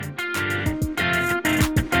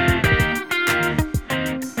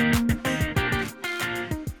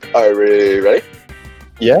Are we ready?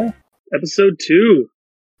 Yeah. Episode 2.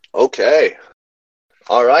 Okay.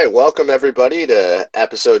 All right. Welcome, everybody, to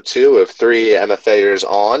episode 2 of 3MFAers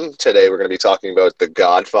On. Today, we're going to be talking about The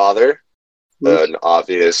Godfather, an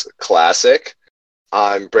obvious classic.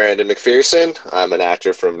 I'm Brandon McPherson. I'm an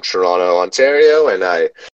actor from Toronto, Ontario, and I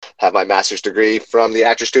have my master's degree from the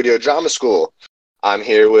Actor Studio Drama School. I'm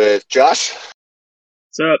here with Josh.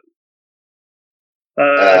 What's up?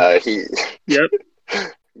 Yep.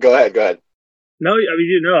 Go ahead. No, I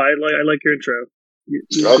mean, I like your intro.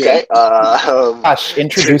 Okay. Josh,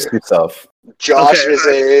 introduce yourself. Josh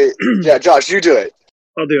Josh, you do it.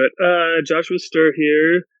 I'll do it. Joshua Stir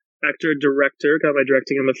here, actor, director, got my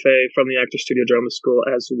directing MFA from the Actor Studio Drama School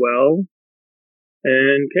as well.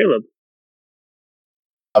 And Caleb.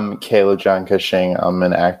 I'm Caleb John Cushing. I'm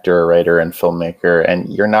an actor, writer, and filmmaker,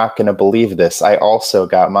 and you're not going to believe this. I also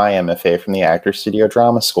got my MFA from the Actor Studio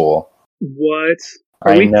Drama School. What?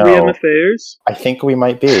 Are I we know. 3MFAers? I think we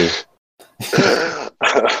might be.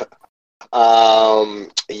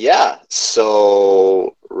 Yeah,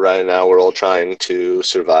 so right now we're all trying to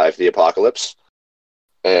survive the apocalypse,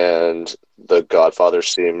 and The Godfather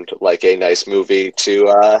seemed like a nice movie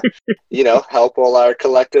to, help all our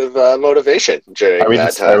collective motivation during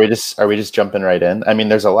that time. Are we just jumping right in? I mean,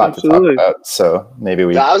 there's a lot Absolutely. to talk about, so maybe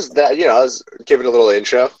we... I was giving a little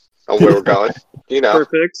intro on where we're going,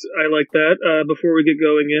 Perfect. I like that. Before we get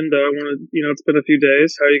going in, though, I want to, it's been a few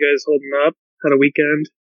days. How are you guys holding up? Had a weekend?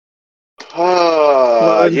 A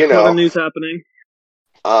lot of news happening.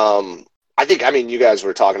 You guys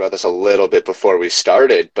were talking about this a little bit before we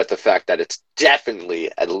started, but the fact that it's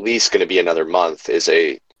definitely at least going to be another month is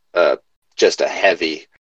just a heavy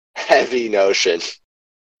notion.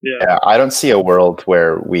 Yeah, I don't see a world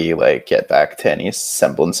where we get back to any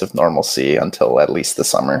semblance of normalcy until at least the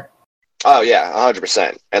summer. Oh yeah,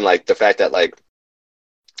 100%. And the fact that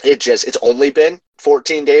it's only been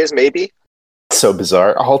 14 days, maybe. So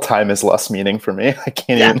bizarre. All time is less meaning for me. I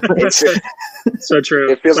can't even. It's so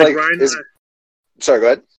true. It feels like Ryan. Sorry, go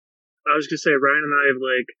ahead. I was gonna say Ryan and I have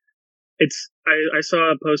I saw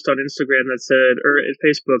a post on Instagram that said, or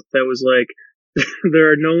Facebook, that was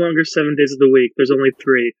there are no longer 7 days of the week. There's only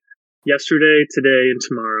 3: yesterday, today, and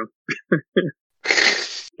tomorrow.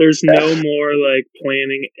 There's no more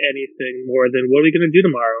planning anything more than what are we gonna do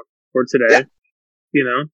tomorrow or today.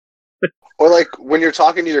 Yeah. Or when you're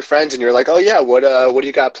talking to your friends and you're like, oh yeah, what do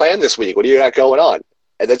you got planned this week? What do you got going on?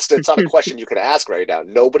 And that's not a question you can ask right now.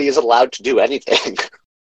 Nobody is allowed to do anything.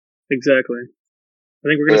 Exactly. I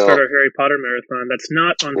think we're going to start our Harry Potter marathon. That's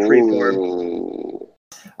not on Freeform.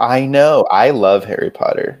 I know. I love Harry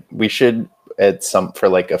Potter. We should, for a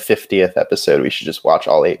 50th episode, we should just watch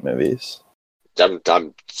all 8 movies. I'm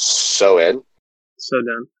so in. So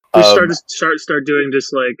done. We start doing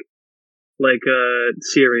just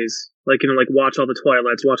series. Watch all the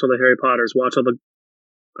Twilights, watch all the Harry Potters, watch all the...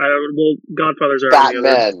 Godfather's already the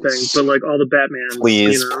other thing, but all the Batmans.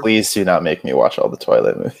 Please do not make me watch all the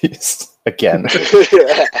Twilight movies again.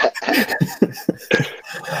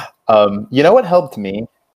 You know what helped me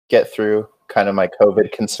get through kind of my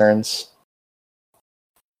COVID concerns?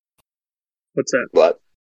 What's that? What?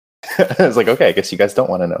 I was like, okay, I guess you guys don't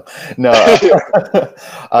want to know. No,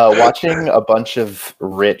 watching a bunch of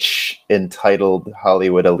rich, entitled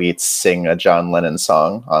Hollywood elites sing a John Lennon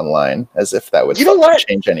song online, as if that would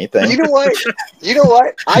change anything. You know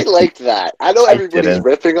what? I liked that. I know everybody's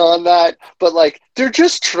ripping on that, but they're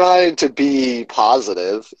just trying to be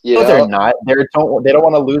positive. No, they're not. They don't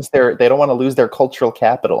want to lose their cultural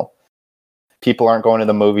capital. People aren't going to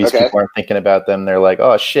the movies. Okay. People aren't thinking about them. They're like,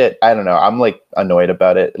 oh shit, I don't know. I'm annoyed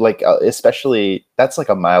about it. Especially that's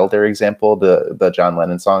a milder example, the John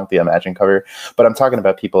Lennon song, the Imagine cover. But I'm talking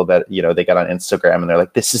about people that, they got on Instagram and they're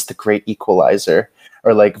like, this is the great equalizer.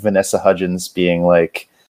 Or Vanessa Hudgens being that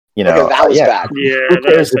was bad. Yeah,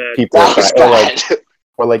 that was bad. People that was bad.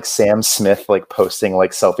 Or Sam Smith posting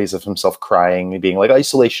selfies of himself crying and being like,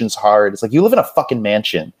 isolation's hard. It's you live in a fucking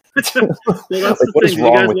mansion. Well, that's the thing.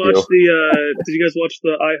 Did you guys watch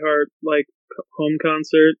the iHeart home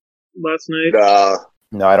concert last night?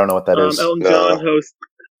 No, I don't know what that is. Elton John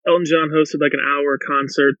hosted an hour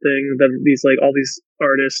concert thing that all these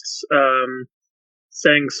artists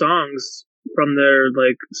sang songs from their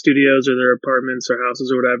studios or their apartments or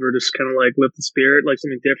houses or whatever, just kind of lift the spirit,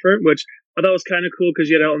 something different, which I thought was kind of cool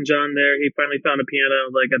because you had Elton John there. He finally found a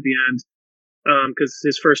piano at the end, because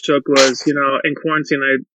his first joke was, in quarantine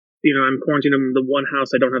I'm quarantined in the one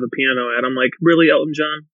house I don't have a piano at. I'm like, really, Elton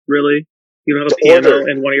John? Really? You don't have a piano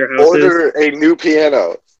in one of your houses? Order a new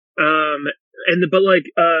piano. The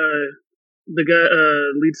guy,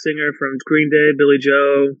 lead singer from Green Day, Billy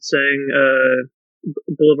Joe, sang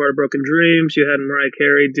Boulevard of Broken Dreams. You had Mariah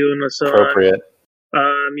Carey doing a song. Appropriate.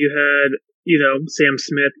 You had, Sam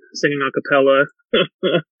Smith singing a cappella.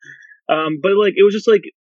 But like, it was just like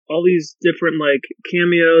all these different like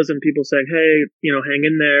cameos and people saying, hey, hang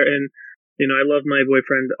in there. And, I love my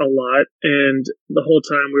boyfriend a lot. And the whole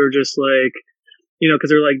time we were just like, because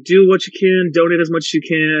they're like, do what you can, donate as much as you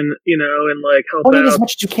can, and like help donate out as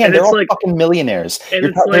much as you can. And they're all like, are millionaires.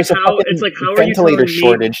 And there's how are you ventilator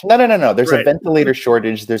shortage? No. There's right. a ventilator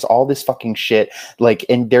shortage. There's all this fucking shit. Like,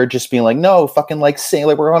 and they're just being like, no, fucking like sing.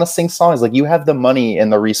 Like, we're gonna sing songs. Like, you have the money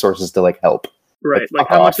and the resources to like help. Right. Like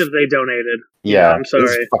how much have they donated? Yeah, I'm sorry.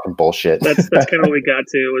 It's fucking bullshit. That's kind of what we got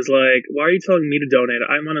to. Was like, why are you telling me to donate?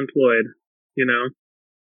 I'm unemployed. Yeah,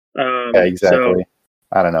 exactly. So,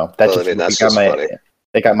 I don't know. That's funny.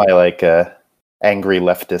 They got my like angry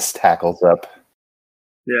leftist hackles up.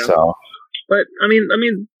 Yeah. So, but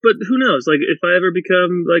but who knows? Like, if I ever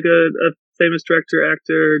become like a famous director,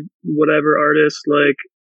 actor, whatever artist, like,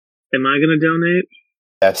 am I going to donate?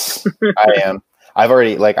 Yes, I am. I've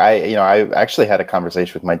already I actually had a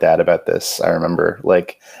conversation with my dad about this. I remember,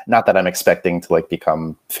 like, not that I'm expecting to like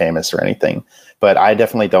become famous or anything, but I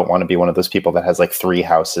definitely don't want to be one of those people that has like 3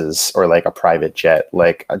 houses or like a private jet.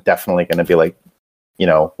 Like, I'm definitely going to be like,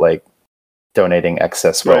 like donating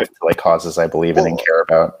excess wealth to like causes I believe in and care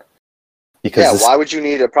about. Because why would you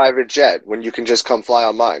need a private jet when you can just come fly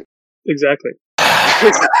on mine? Exactly.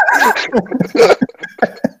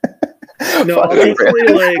 No, I'll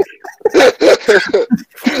definitely like.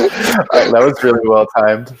 That was really well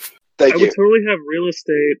timed. Thank I you. would totally have real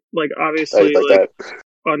estate, like obviously, like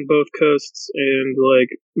on both coasts and like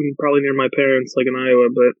probably near my parents, like in Iowa.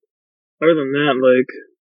 But other than that,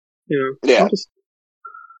 like, I'll just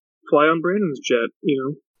fly on Brandon's jet.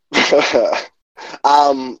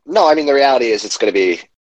 No, I mean the reality is it's going to be,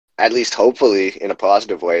 at least hopefully in a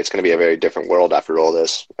positive way, it's going to be a very different world after all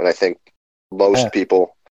this, and I think most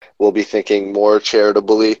people will be thinking more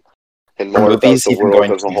charitably and more about the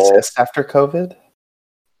world as a whole. Exist after COVID?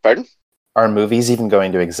 Pardon? Are movies even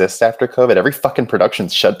going to exist after COVID? Every fucking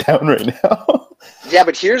production's shut down right now. Yeah,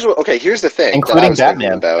 but here's the thing. Including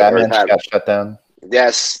Batman. Batman got shut down.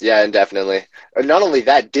 Yes, yeah, indefinitely. And not only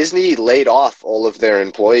that, Disney laid off all of their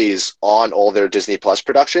employees on all their Disney Plus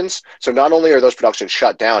productions. So not only are those productions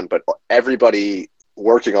shut down, but everybody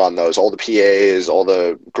working on those, all the PAs, all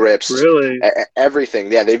the grips, really,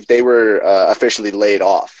 everything. Yeah, they were officially laid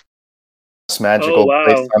off. This magical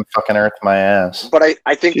place on fucking Earth, my ass. But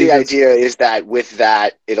I think the idea is that with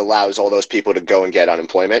that, it allows all those people to go and get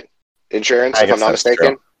unemployment insurance, if I'm not mistaken.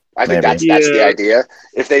 True. I think that's the idea.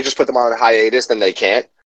 If they just put them on a hiatus, then they can't.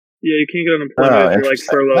 Yeah, you can't get unemployment if you're like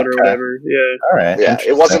furloughed or whatever. Yeah. All right. Yeah,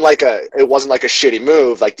 it wasn't like a shitty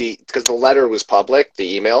move, like because the letter was public,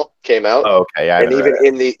 the email came out. Oh, okay, yeah. And even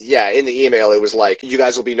in the email, it was like, you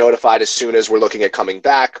guys will be notified as soon as we're looking at coming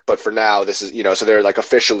back. But for now, this is so they're like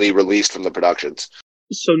officially released from the productions.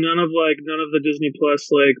 So none of the Disney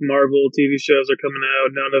Plus like Marvel TV shows are coming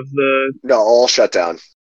out. All shut down.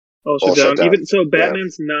 All shut down. Even so,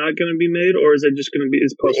 Batman's not going to be made, or is it just going to be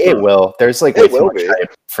postponed? It will. There's like way too much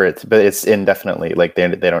hype for it, but it's indefinitely. Like they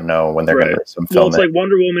don't know when they're going to resume filming. Well, it's like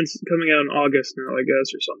Wonder Woman's coming out in August now, I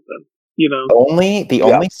guess, or something. The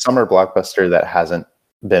only summer blockbuster that hasn't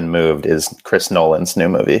been moved is Chris Nolan's new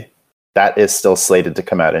movie. That is still slated to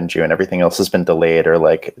come out in June. Everything else has been delayed or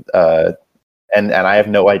like. And I have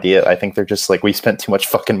no idea. I think they're just like, we spent too much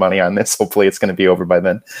fucking money on this. Hopefully it's going to be over by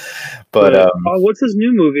then. But what's his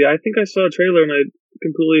new movie? I think I saw a trailer and I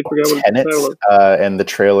completely forgot what Tenet, the title was. and the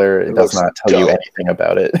trailer does not tell you anything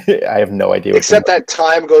about it. I have no idea. Except that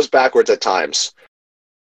time goes backwards at times.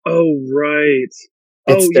 Oh, right.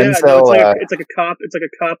 It's Denzel, no, it's like a cop. It's like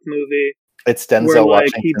a cop movie. It's Denzel where, like,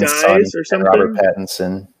 Washington's he dies son or something. and Robert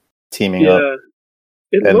Pattinson teaming up.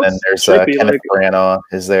 It and then there's trippy, Kenneth Branagh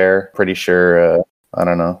is there. Pretty sure. I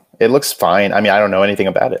don't know. It looks fine. I mean, I don't know anything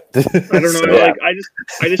about it. I don't know. Like,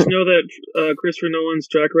 I just know that Christopher Nolan's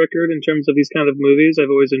track record in terms of these kind of movies, I've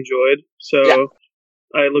always enjoyed. So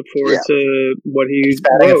I look forward to what he's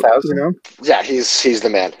batting 1,000. Yeah, he's the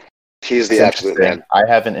man. He's the absolute man. I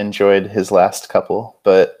haven't enjoyed his last couple,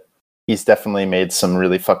 but he's definitely made some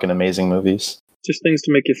really fucking amazing movies. Just things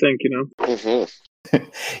to make you think, Mm-hmm.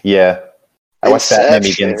 Yeah. I watch Batman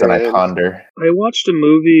Begins and I ponder. I watched a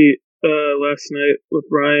movie last night with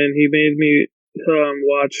Ryan. He made me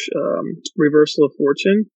watch Reversal of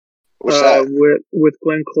Fortune. What's that? With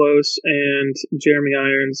Glenn Close and Jeremy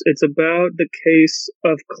Irons. It's about the case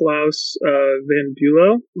of Klaus Van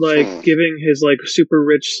Bülow, like giving his like super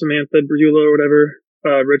rich Samantha Bülow or whatever,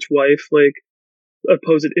 rich wife, like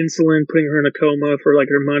supposed insulin, putting her in a coma for like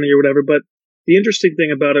her money or whatever. But the interesting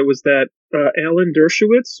thing about it was that Alan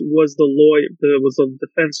Dershowitz was the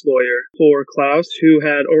defense lawyer for Klaus, who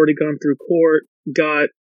had already gone through court, got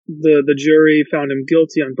the jury found him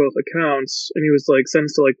guilty on both accounts, and he was like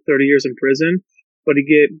sentenced to like 30 years in prison. But he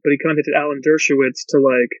contacted Alan Dershowitz to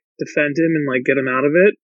like defend him and like get him out of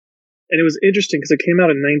it. And it was interesting because it came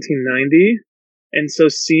out in 1990, and so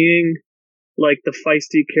seeing like the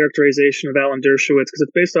feisty characterization of Alan Dershowitz, because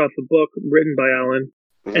it's based off a book written by Alan,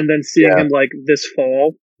 and then seeing him like this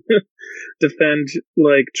fall defend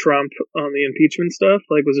like Trump on the impeachment stuff,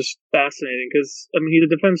 like was just fascinating. Because I mean, he's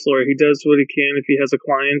a defense lawyer; he does what he can if he has a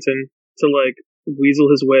client, and to like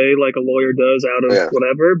weasel his way like a lawyer does out of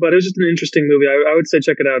whatever. But it was just an interesting movie. I would say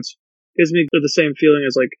check it out. It gives me the same feeling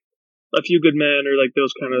as like A Few Good Men or like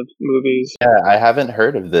those kind of movies. Yeah, I haven't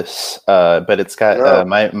heard of this, but it's got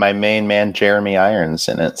my main man Jeremy Irons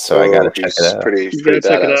in it, so I gotta check it out. You gotta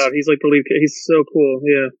check it out. He's like the lead. He's so cool.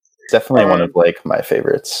 Yeah, definitely one of like my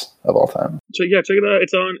favorites of all time. So yeah, check it out.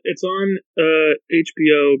 It's on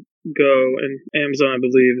HBO Go and Amazon, I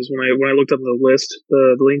believe, is when I looked up the list,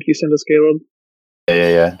 the link you sent us, Caleb.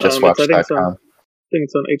 Yeah. Just watch.com. I think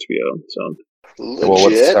it's on HBO. So.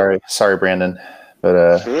 Well, sorry, Brandon,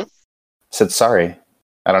 but said sorry.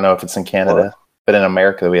 I don't know if it's in Canada, but in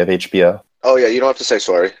America we have HBO. Oh yeah, you don't have to say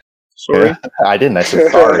sorry. Sorry? Yeah, I didn't. I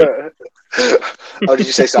said sorry. Oh, did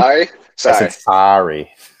you say sorry? Sorry. I said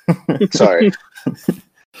sorry. Sorry.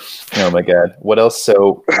 Oh my god. What else?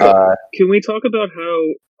 So can we talk about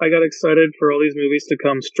how I got excited for all these movies to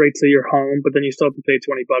come straight to your home, but then you still have to pay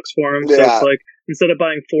 $20 for them? Yeah. So it's like, instead of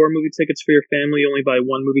buying 4 movie tickets for your family, you only buy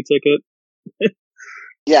 1 movie ticket.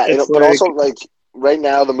 Yeah, but also like right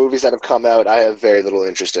now the movies that have come out, I have very little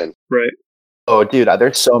interest in. Right. Oh, dude,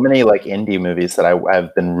 there's so many like indie movies that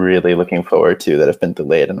I've been really looking forward to that have been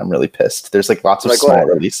delayed, and I'm really pissed. There's like lots of small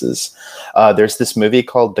releases. There's this movie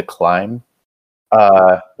called The Climb,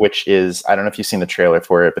 which is, I don't know if you've seen the trailer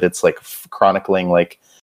for it, but it's like chronicling like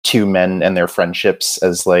 2 men and their friendships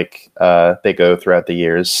as like they go throughout the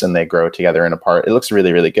years and they grow together and apart. It looks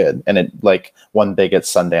really, really good, and it like won big at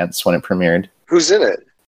Sundance when it premiered. Who's in it?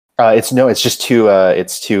 It's just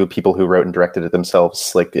 2 people who wrote and directed it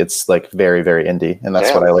themselves. Like it's like very, very indie, and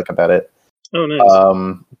that's what I like about it. Oh,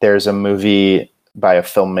 nice. There's a movie by a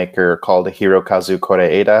filmmaker called Hirokazu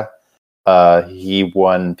Koreeda. He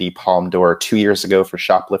won the Palme d'Or 2 years ago for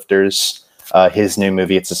Shoplifters. His new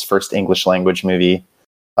movie, it's his first English language movie.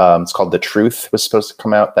 It's called The Truth, was supposed to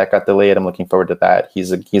come out. That got delayed. I'm looking forward to that.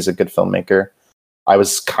 He's a good filmmaker. I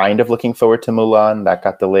was kind of looking forward to Mulan. That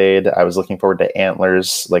got delayed. I was looking forward to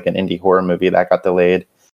Antlers, like an indie horror movie. That got delayed.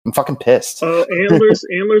 I'm fucking pissed. Antlers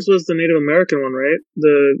was the Native American one, right?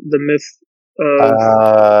 The myth.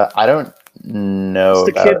 I don't know.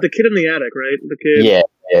 It's the kid in the attic, right? The kid.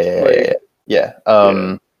 Yeah.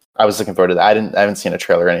 I was looking forward to that. I haven't seen a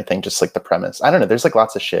trailer or anything. Just like the premise. I don't know. There's like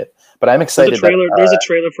lots of shit, but I'm excited. There's a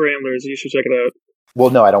trailer for Antlers. You should check it out. Well,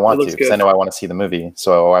 no, I don't want to because I know I want to see the movie.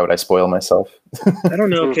 So why would I spoil myself? I don't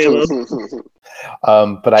know, Caleb.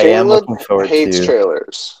 But I am looking forward to. Hates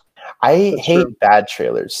trailers. I hate bad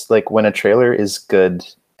trailers. Like when a trailer is good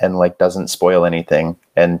and like doesn't spoil anything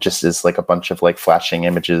and just is like a bunch of like flashing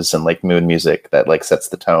images and like mood music that like sets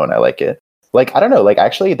the tone. I like it. Like, I don't know, like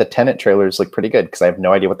actually the Tenet trailers look pretty good because I have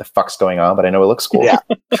no idea what the fuck's going on, but I know it looks cool. Yeah.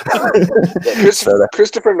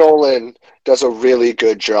 Christopher Nolan does a really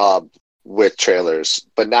good job with trailers,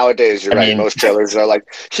 but nowadays you're right, most trailers are like,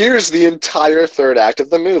 here's the entire third act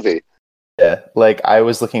of the movie. Yeah, like I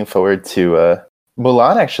was looking forward to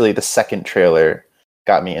Mulan. Actually, the second trailer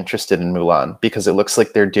got me interested in Mulan because it looks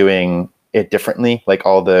like they're doing it differently. Like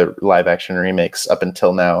all the live action remakes up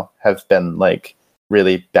until now have been like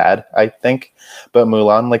really bad, I think, but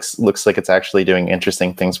Mulan looks like it's actually doing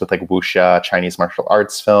interesting things with like wuxia, Chinese martial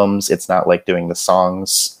arts films. It's not like doing the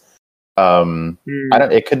songs.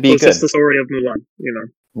 It could be good. It's the story of Mulan, you know.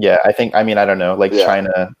 Yeah, I think. I mean, I don't know. Like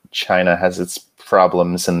China has its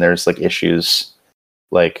problems, and there's like issues.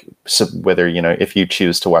 Like whether if you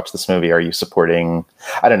choose to watch this movie, are you supporting?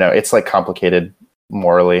 I don't know. It's like complicated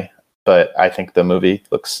morally, but I think the movie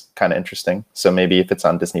looks kind of interesting. So maybe if it's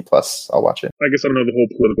on Disney Plus, I'll watch it. I guess I don't know the whole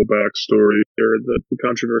political backstory or the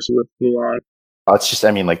controversy with Mulan. It's just,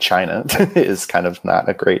 I mean, like China is kind of not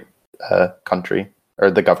a great country. Or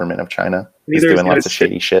the government of China is doing lots of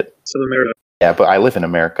shady shit. Yeah, but I live in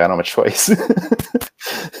America. I don't have a choice.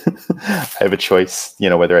 I have a choice,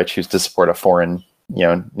 whether I choose to support a foreign,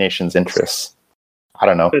 nation's interests. I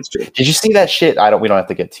don't know. That's true. Did you see that shit? We don't have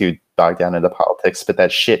to get too bogged down into politics, but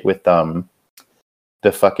that shit with the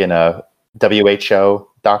fucking WHO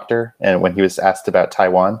doctor and when he was asked about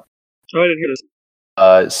Taiwan. Oh, I didn't hear this.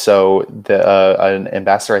 So an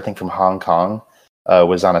ambassador, I think from Hong Kong,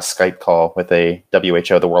 was on a Skype call with a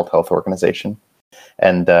WHO, the World Health Organization,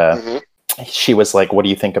 and she was like, "What do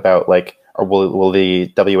you think about or will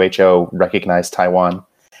the WHO recognize Taiwan?"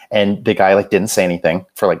 And the guy didn't say anything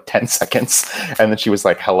for 10 seconds, and then she was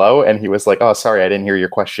like, "Hello," and he was like, "Oh, sorry, I didn't hear your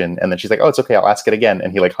question." And then she's like, "Oh, it's okay, I'll ask it again,"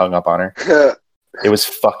 and he hung up on her. It was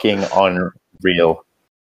fucking unreal.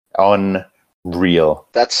 Unreal.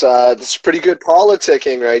 That's pretty good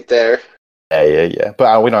politicking right there. Yeah.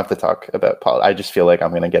 But we don't have to talk about I just feel like I'm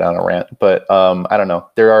going to get on a rant. But I don't know.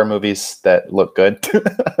 There are movies that look good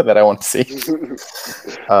that I want to see.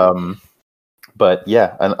 But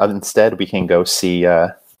yeah, instead we can go see, I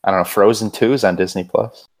don't know, Frozen 2 is on Disney+.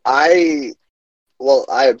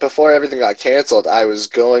 Before everything got canceled, I was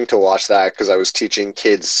going to watch that because I was teaching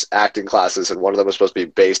kids acting classes, and one of them was supposed to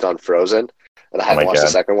be based on Frozen, and I hadn't watched the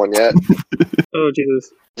second one yet. Oh,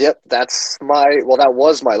 Jesus. Yep, that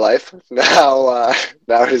was my life. Now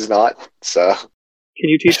it is not. So, can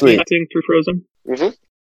you teach me acting for Frozen?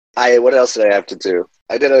 Mm-hmm. What else did I have to do?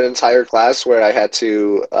 I did an entire class where I had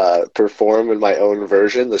to perform in my own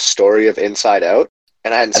version the story of Inside Out,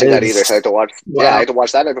 and I hadn't seen that either. So I had to watch. Wow. Yeah, I had to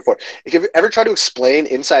watch that night before. If you ever try to explain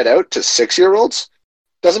Inside Out to 6-year-olds,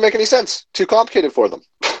 doesn't make any sense. Too complicated for them.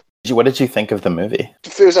 What did you think of the movie?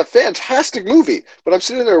 It was a fantastic movie, but I'm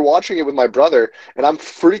sitting there watching it with my brother, and I'm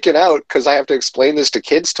freaking out because I have to explain this to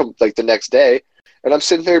kids the next day, and I'm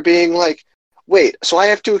sitting there being like, wait, so I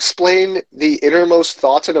have to explain the innermost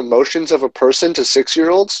thoughts and emotions of a person to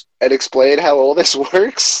 6-year-olds and explain how all this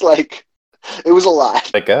works? It was a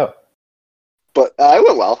lot. Go. But it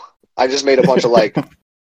went well. I just made a bunch of I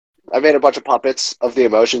made a bunch of puppets of the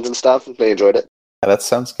emotions and stuff. They enjoyed it. Yeah, that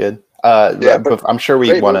sounds good. But I'm sure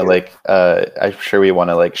we want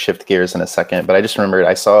to shift gears in a second. But I just remembered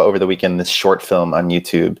I saw over the weekend this short film on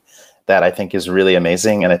YouTube that I think is really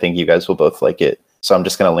amazing, and I think you guys will both like it. So I'm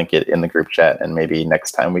just going to link it in the group chat, and maybe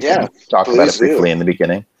next time we can talk about it briefly in the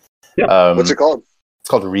beginning. Yeah. What's it called? It's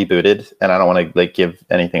called Rebooted, and I don't want to give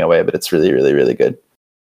anything away, but it's really, really, really good.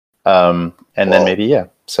 Then maybe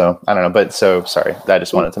So I don't know, but sorry. I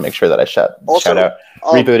just wanted to make sure that I shout out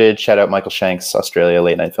Rebooted, shout out Michael Shanks, Australia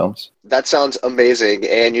Late Night Films. That sounds amazing,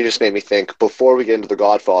 and you just made me think. Before we get into The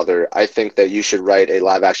Godfather, I think that you should write a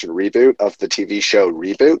live action reboot of the TV show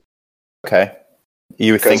Reboot. Okay,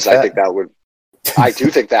 you would think that? I think that would. I do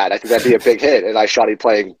think that. I think that'd be a big hit, and I shot you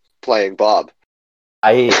playing Bob.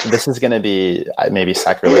 This is going to be maybe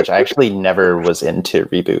sacrilege. I actually never was into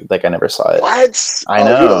Reboot. I never saw it. What? I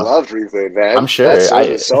know. You loved Reboot, man. I'm sure.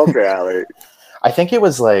 That's so alley. I think it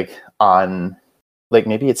was on,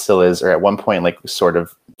 maybe it still is, or at one point, sort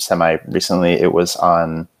of semi-recently, it was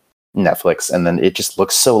on Netflix, and then it just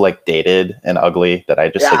looks so, dated and ugly that I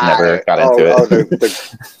just, never got into it.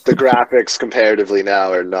 The graphics comparatively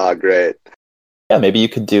now are not great. Yeah, maybe you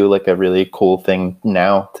could do a really cool thing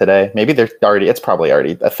today. Maybe it's probably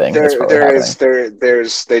already a thing. They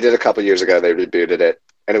did a couple years ago, they rebooted it,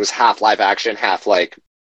 and it was half live action, half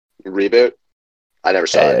reboot. I never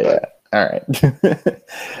saw it, but all right.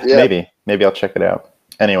 Maybe I'll check it out.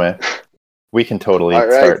 Anyway, we can totally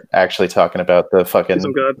start actually talking about the fucking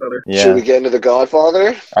Godfather. Yeah. Should we get into The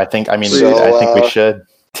Godfather? I think we should.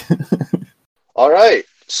 All right.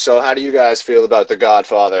 So how do you guys feel about The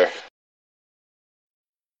Godfather?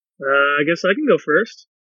 I guess I can go first.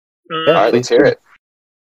 All right, let's hear it.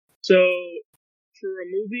 So, for a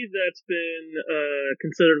movie that's been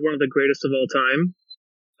considered one of the greatest of all time,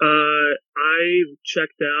 I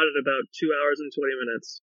checked out at about 2 hours and 20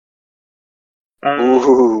 minutes.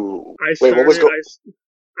 Ooh.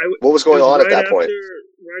 What was going on at that point?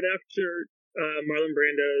 Right after Marlon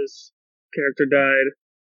Brando's character died,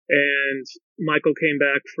 and Michael came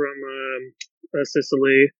back from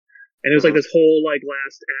Sicily. And it was this whole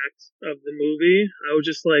last act of the movie. I was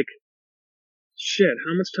just shit,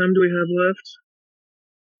 how much time do we have left?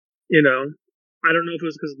 I don't know if it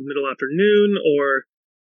was because of the middle afternoon or,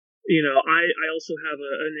 I also have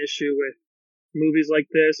an issue with movies like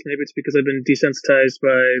this. Maybe it's because I've been desensitized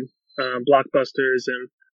by blockbusters and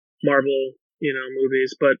Marvel,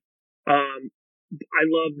 movies. But I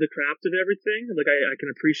love the craft of everything. I can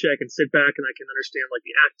appreciate, I can sit back and I can understand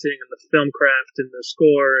the acting and the film craft and the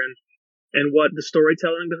score and what the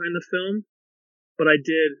storytelling behind the film. But I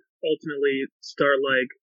did ultimately start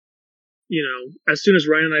as soon as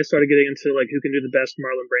Ryan and I started getting into who can do the best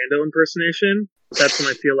Marlon Brando impersonation, that's when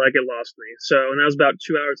I feel like it lost me. So, and that was about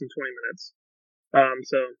 2 hours and 20 minutes.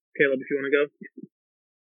 So Caleb, if you want to go.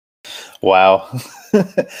 Wow.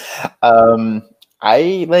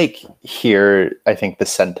 I hear, I think, the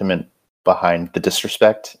sentiment behind the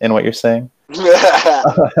disrespect in what you're saying.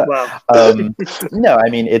 Wow. No, I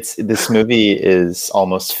mean this movie is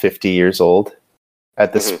almost 50 years old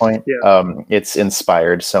at this point. Yeah. It's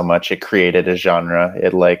inspired so much. It created a genre.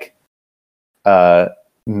 It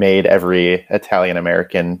made every Italian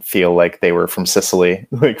American feel like they were from Sicily,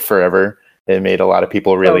 like forever. It made a lot of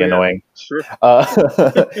people really annoying. Sure.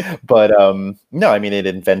 But no, I mean, it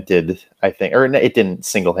invented, I think, or it didn't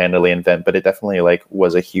single-handedly invent, but it definitely like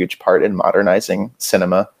was a huge part in modernizing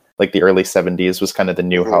cinema. Like the early 70s was kind of the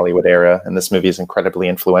new Hollywood era, and this movie is incredibly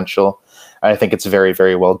influential. I think it's very,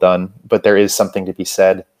 very well done. But there is something to be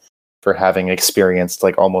said for having experienced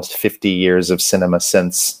like almost 50 years of cinema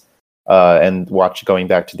since, and going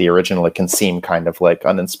back to the original, it can seem kind of like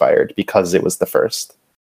uninspired because it was the first.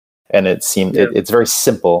 And it seemed it's very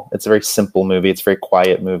simple. It's a very simple movie. It's a very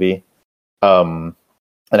quiet movie, and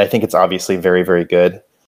I think it's obviously very, very good.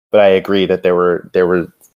 But I agree that there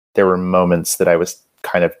were moments that I was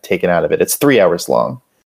kind of taken out of it. It's 3 hours long,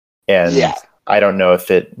 and I don't know if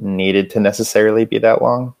it needed to necessarily be that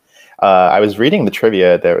long. I was reading the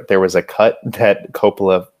trivia. There was a cut that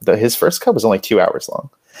Coppola, his first cut was only 2 hours long.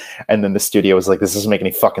 And then the studio was like, "This doesn't make any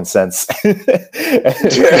fucking sense," and then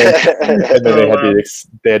they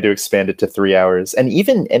had to expand it to 3 hours. And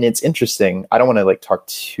it's interesting. I don't want to like talk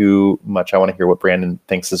too much. I want to hear what Brandon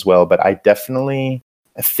thinks as well. But I definitely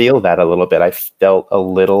feel that a little bit. I felt a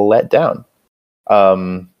little let down,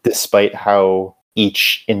 despite how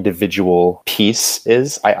each individual piece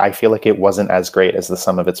is. I feel like it wasn't as great as the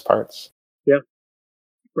sum of its parts. Yeah,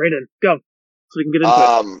 Brandon, go so we can get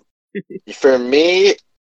into it. For me,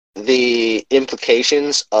 the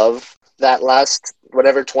implications of that last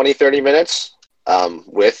 20-30 minutes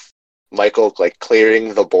with Michael like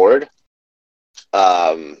clearing the board,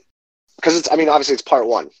 because obviously it's part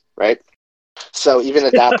one, right? So even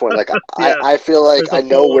at that point, like I feel like I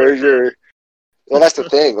know where you're. Well, that's the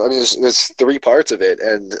thing. I mean, there's three parts of it,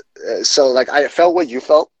 and so like I felt what you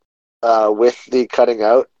felt with the cutting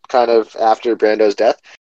out kind of after Brando's death.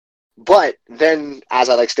 But then, as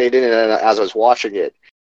I like stayed in and as I was watching it,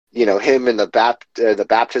 you know, him in the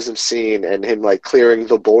baptism scene and him like clearing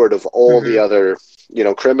the board of all the other, you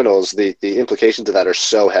know, criminals, the implications of that are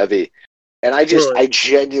so heavy. And I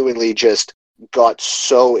genuinely just got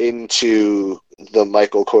so into the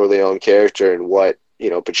Michael Corleone character and what, you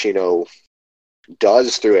know, Pacino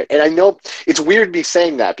does through it. And I know it's weird me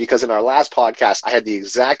saying that because in our last podcast, I had the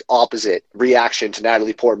exact opposite reaction to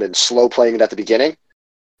Natalie Portman slow playing it at the beginning,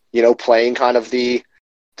 you know, playing kind of the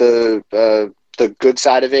good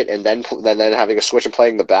side of it, and then having a switch and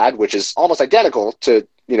playing the bad, which is almost identical to,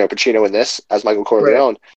 you know, Pacino in this as Michael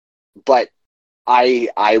Corleone. Right. But I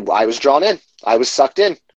was drawn in. I was sucked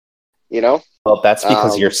in, you know? Well, that's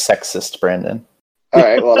because you're sexist, Brandon. All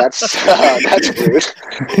right. Well, that's rude.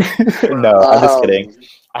 No, I'm just kidding.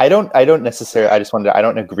 I don't necessarily. I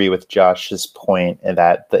don't agree with Josh's point in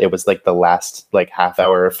that it was like the last like half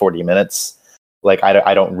hour or 40 minutes. Like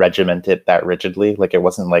I don't regiment it that rigidly. Like it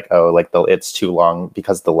wasn't like, oh, like it's too long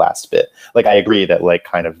because the last bit. Like I agree that like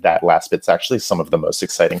kind of that last bit's actually some of the most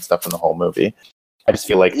exciting stuff in the whole movie. I just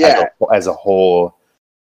feel like as a whole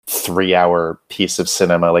 3 hour piece of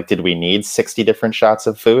cinema, like did we need 60 different shots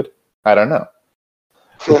of food? I don't know.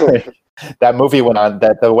 That movie went on.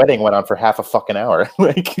 That the wedding went on for half a fucking hour.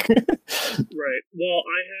 Like, right. Well,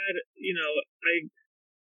 I had, you know, I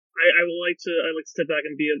like to step back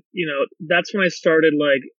and be that's when I started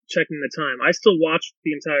like checking the time. I still watched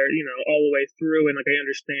the entire, you know, all the way through, and like I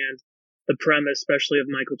understand the premise, especially of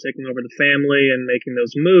Michael taking over the family and making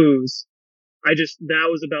those moves.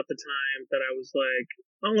 That was about the time that I was like,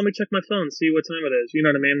 oh, let me check my phone, see what time it is. You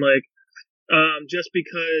know what I mean? Like, just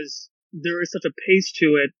because there is such a pace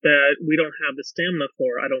to it that we don't have the stamina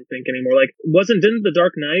for, I don't think anymore. Like, didn't The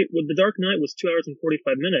Dark Knight? The Dark Knight was 2 hours and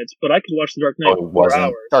 45 minutes, but I could watch The Dark Knight for 4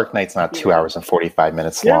 hours. Dark Knight's not 2 hours and 45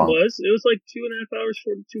 minutes long. Yeah, it was. It was like 2.5 hours,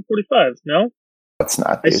 2:45. No, it's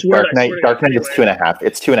not. Dude. Dark Knight is 2.5.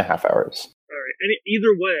 It's 2.5 hours. All right. And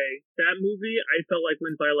either way, that movie I felt like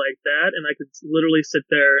went by like that, and I could literally sit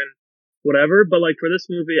there and whatever. But like for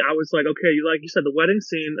this movie, I was like, okay, like you said, the wedding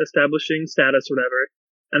scene, establishing status, whatever.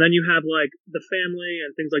 And then you have like the family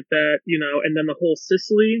and things like that, you know, and then the whole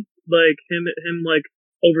Sicily, like him like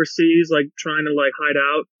overseas, like trying to like hide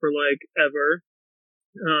out for like ever.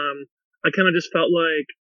 I kind of just felt like,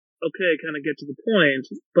 okay, kind of get to the point.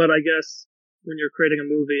 But I guess when you're creating a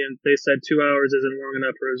movie and they said 2 hours isn't long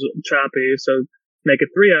enough or is choppy, so make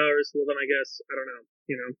it 3 hours. Well, then I guess, I don't know,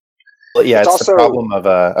 you know. Well, yeah, it's also the problem of,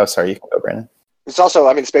 oh, sorry, you can go, Brandon. It's also,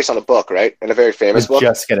 I mean, it's based on a book, right? And a very famous book. I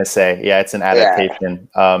was just going to say, yeah, it's an adaptation.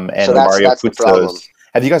 And so Mario Puzo's.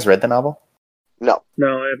 Have you guys read the novel? No. No,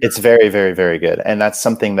 I haven't. It's very, very, very good. And that's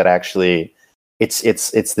something that actually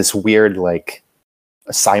it's this weird, like,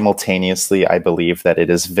 simultaneously, I believe that it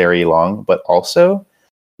is very long, but also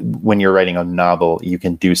when you're writing a novel, you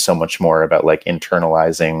can do so much more about like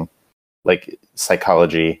internalizing like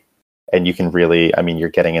psychology, and you can really, I mean, you're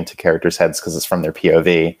getting into characters' heads because it's from their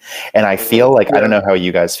POV. And I feel like, I don't know how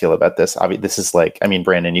you guys feel about this. This is like, I mean,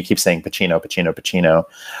 Brandon, you keep saying Pacino,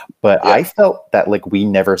 but I felt that like we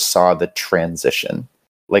never saw the transition.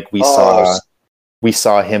 Like we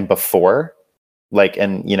saw him before, like,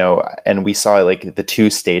 and you know, and we saw like the two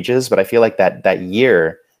stages, but I feel like that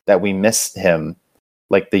year that we miss him,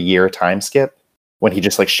 like the year time skip, when he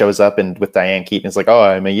just like shows up and with Diane Keaton is like, oh,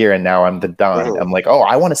 I'm a year and now I'm the Don. I'm like, oh,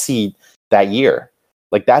 I want to see that year.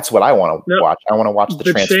 Like that's what I want to watch. I want to watch the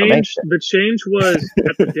transformation. The change was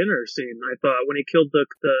at the dinner scene. I thought when he killed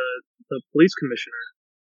the police commissioner.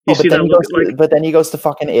 But then he goes to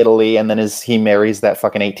fucking Italy, and then he marries that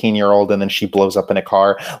fucking 18-year-old, and then she blows up in a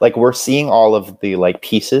car. Like we're seeing all of the like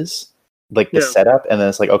pieces, like the setup, and then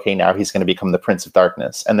it's like, okay, now he's going to become the Prince of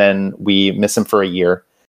Darkness, and then we miss him for a year.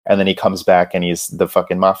 And then he comes back and he's the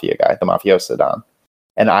fucking mafia guy, the mafioso Don.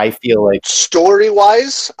 And I feel like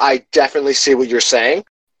story-wise, I definitely see what you're saying.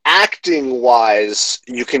 Acting-wise,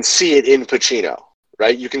 you can see it in Pacino,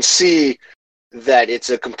 right? You can see that it's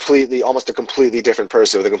almost a completely different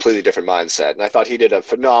person with a completely different mindset. And I thought he did a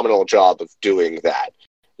phenomenal job of doing that.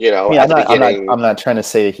 You know, at the beginning, I'm not trying to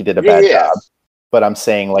say that he did a bad job, but I'm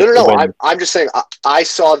saying like I'm just saying I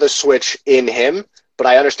saw the switch in him. But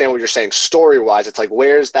I understand what you're saying. Story-wise, it's like,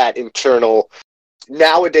 where's that internal...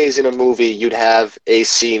 Nowadays in a movie, you'd have a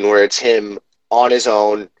scene where it's him on his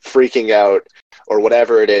own, freaking out, or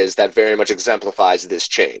whatever it is that very much exemplifies this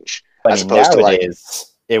change. I mean,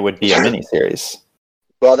 nowadays, it would be a miniseries.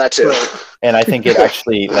 Well, that too. And I think it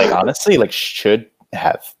actually, like, honestly, like, should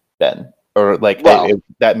have been. Or, like,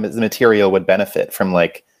 that material would benefit from,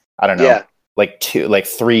 like, I don't know, like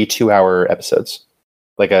 3 2-hour episodes.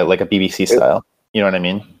 Like a BBC style. You know what I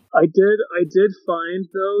mean? I did find,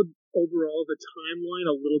 though, overall, the timeline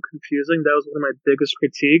a little confusing. That was one of my biggest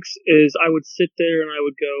critiques, is I would sit there and I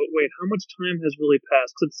would go, wait, how much time has really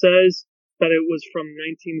passed? Because it says that it was from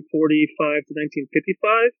 1945 to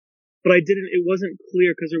 1955, but it wasn't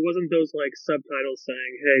clear because there wasn't those, like, subtitles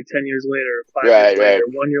saying, hey, 10 years later, 5 years later,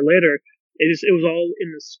 1 year later. It was all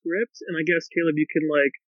in the script, and I guess, Caleb, you can,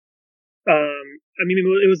 like, I mean,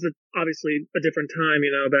 it was obviously a different time,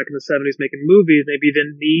 you know, back in the 70s making movies. Maybe you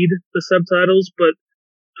didn't need the subtitles, but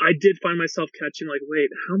I did find myself catching, like,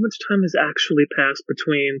 wait, how much time has actually passed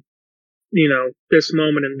between, you know, this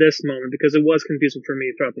moment and this moment? Because it was confusing for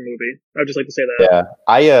me throughout the movie. I would just like to say that.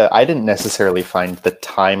 Yeah, I didn't necessarily find the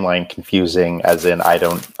timeline confusing, as in I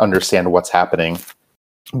don't understand what's happening,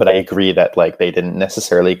 but I agree that, like, they didn't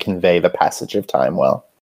necessarily convey the passage of time well.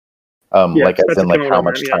 Like as in like how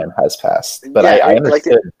much time has passed, but I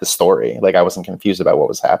understood the story. Like I wasn't confused about what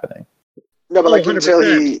was happening. No, but like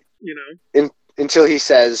until he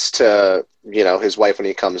says to, you know, his wife when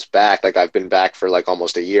he comes back, like I've been back for like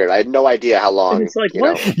almost a year. I had no idea how long. And it's like,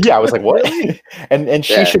 what? Yeah, I was like, what? and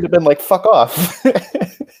she should have been like, fuck off.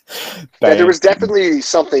 There was definitely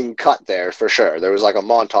something cut there for sure. There was like a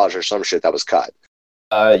montage or some shit that was cut.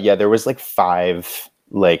 There was like 5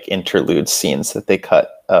 like interlude scenes that they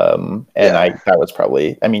cut. That was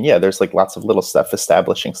probably, I mean, there's like lots of little stuff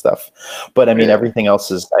establishing stuff, but I mean, everything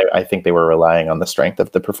else is, I think they were relying on the strength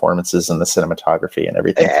of the performances and the cinematography and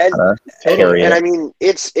everything. And I mean,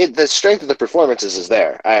 the strength of the performances is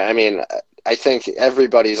there. I mean, I think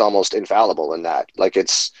everybody's almost infallible in that. Like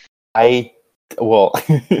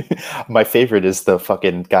my favorite is the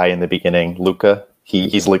fucking guy in the beginning, Luca.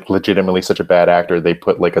 He's like legitimately such a bad actor. They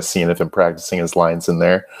put like a scene of him practicing his lines in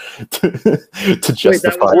there to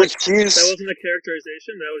justify. That wasn't a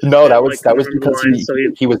characterization. That was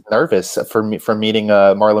because he was nervous from meeting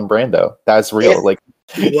Marlon Brando. That's real.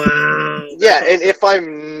 Wow. Yeah, and if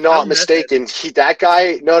I'm not mistaken, that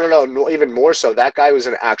guy. No, even more so. That guy was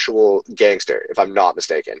an actual gangster. If I'm not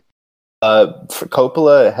mistaken.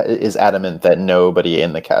 Coppola is adamant that nobody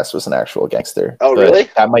in the cast was an actual gangster. Oh, really?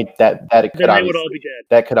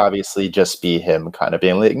 That could obviously just be him kind of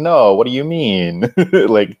being like, no, what do you mean?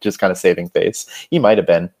 Like just kind of saving face. He might have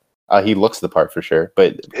been. He looks the part for sure,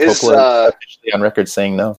 but Coppola is officially on record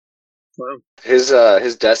saying no. Wow. His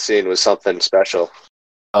death scene was something special.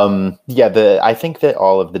 I think that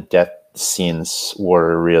all of the death scenes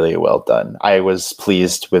were really well done. I was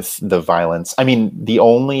pleased with the violence. I mean, the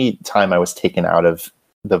only time I was taken out of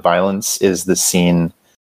the violence is the scene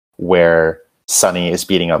where Sonny is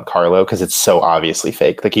beating up Carlo, because it's so obviously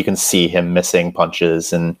fake. Like you can see him missing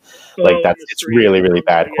punches, and it's really, really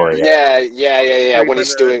bad choreo. Yeah.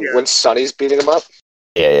 When Sonny's beating him up.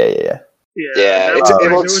 Yeah. Yeah,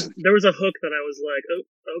 there was a hook that I was like, oh,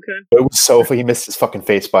 okay. It was so he missed his fucking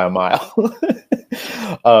face by a mile.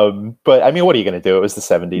 But I mean, what are you gonna do? It was the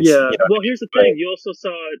 70s. Yeah. Well, here's the thing: you also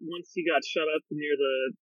saw once he got shut up near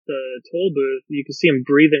the toll booth, you could see him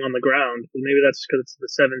breathing on the ground. But maybe that's because it's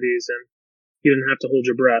the 70s and you didn't have to hold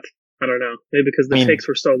your breath. I don't know. Maybe because the takes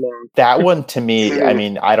were so long. That one, to me, I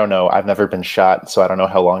mean, I don't know. I've never been shot, so I don't know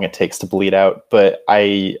how long it takes to bleed out. But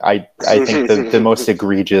I think the most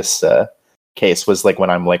egregious case was like when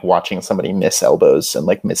I'm like watching somebody miss elbows and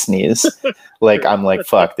like miss knees. Like I'm like,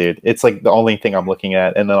 fuck, dude. It's like the only thing I'm looking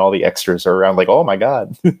at, and then all the extras are around. Like, oh my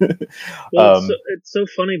god. Well, it's so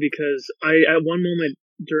funny because I at one moment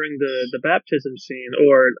during the baptism scene,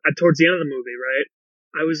 or towards the end of the movie, right?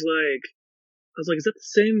 I was like, is that the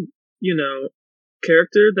same,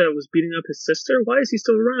 character that was beating up his sister? Why is he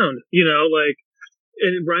still around?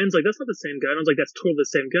 And Ryan's like, that's not the same guy. And I was like, that's totally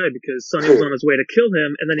the same guy because Sonny was on his way to kill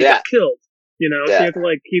him, and then he got killed. So you have to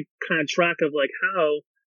like keep kind of track of like how.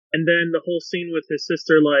 And then the whole scene with his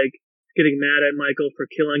sister like getting mad at Michael for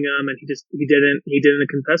killing him, and he didn't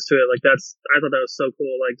confess to it. Like I thought that was so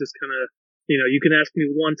cool. Like just kind of, you can ask me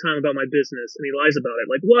one time about my business, and he lies about it.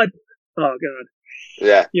 Like what? Oh god.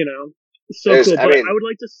 Yeah. So cool. But I would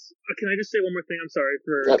like to. Can I just say one more thing? I'm sorry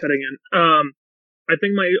for cutting in. I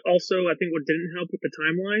think what didn't help with the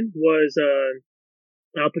timeline was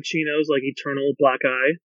Al Pacino's like eternal black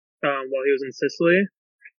eye while he was in Sicily.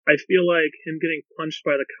 I feel like him getting punched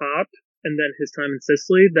by the cop and then his time in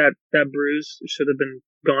Sicily, that bruise should have been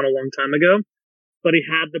gone a long time ago. But he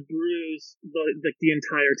had the bruise the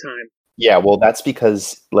entire time. Yeah, well, that's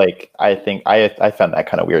because, like, I think I found that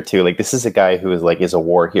kind of weird too. Like, this is a guy who is a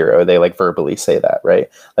war hero. They like verbally say that, right?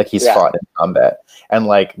 Like, he's fought in combat, and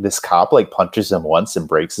like this cop like punches him once and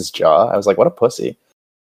breaks his jaw. I was like, what a pussy.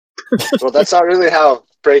 Well, that's not really how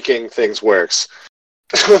breaking things works.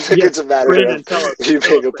 I think it's a matter of you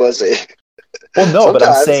being a pussy. Well, no, but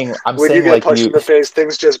I'm saying when you get punched in the face,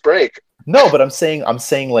 things just break. No, but I'm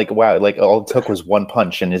saying like, wow, like all it took was one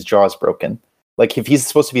punch and his jaw's broken. Like if he's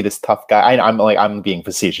supposed to be this tough guy, I'm being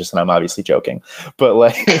facetious and I'm obviously joking, but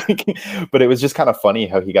like, but it was just kind of funny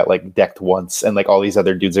how he got like decked once and like all these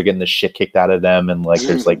other dudes are getting the shit kicked out of them and like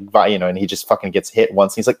there's like and he just fucking gets hit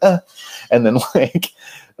once and he's like and then like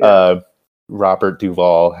Robert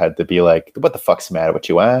Duvall had to be like, what the fuck's the matter with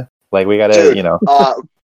you, like we gotta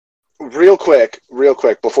real quick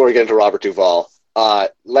before we get into Robert Duvall,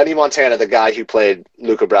 Lenny Montana, the guy who played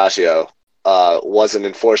Luca Braccio, was an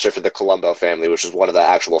enforcer for the Colombo family, which is one of the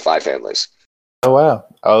actual 5 families. Oh wow!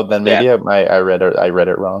 Oh, then maybe I read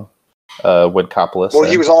it wrong. Woodcopolis. Well,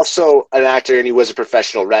 he was also an actor, and he was a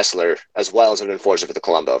professional wrestler as well as an enforcer for the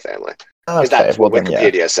Colombo family. Because that's what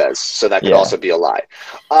Wikipedia says. So that could also be a lie.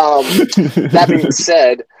 That being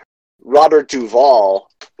said, Robert Duvall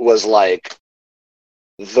was like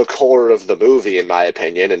the core of the movie, in my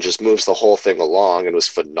opinion, and just moves the whole thing along and was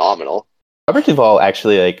phenomenal. Robert Duvall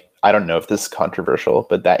actually like. I don't know if this is controversial,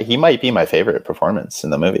 but that he might be my favorite performance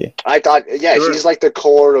in the movie. I thought, he's like the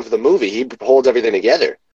core of the movie. He holds everything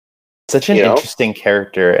together. Such an interesting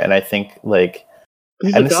character, and I think like,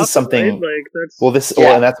 and this is something. Right? Like,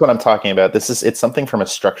 and that's what I'm talking about. It's something from a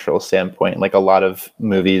structural standpoint. Like a lot of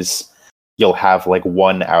movies, you'll have like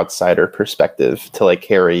one outsider perspective to like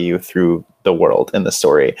carry you through the world and the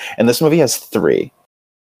story, and this movie has 3.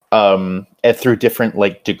 And through different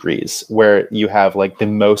like degrees, where you have like the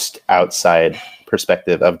most outside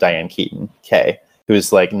perspective of Diane Keaton, Kay,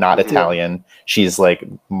 who's like not Italian. She's like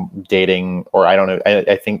dating, or I don't know.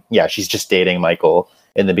 I think she's just dating Michael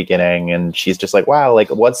in the beginning, and she's just like, wow, like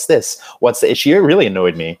what's this? She really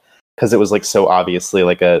annoyed me because it was like so obviously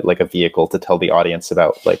like a vehicle to tell the audience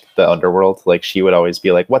about like the underworld. Like she would always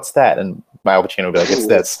be like, what's that? And Al Pacino would be like, it's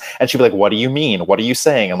this. And she'd be like, what do you mean? What are you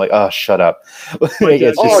saying? I'm like, oh, shut up. It's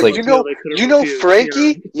just like, you know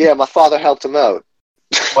Frankie? Yeah, my father helped him out.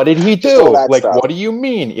 What did he do? Like, stuff. What do you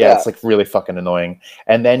mean? Yeah, it's like really fucking annoying.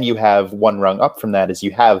 And then you have one rung up from that is you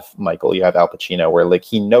have Michael, you have Al Pacino, where like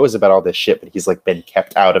he knows about all this shit, but he's like been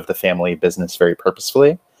kept out of the family business very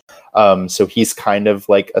purposefully. So he's kind of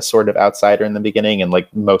like a sort of outsider in the beginning, and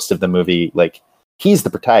like most of the movie, like he's the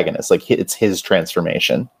protagonist. Like it's his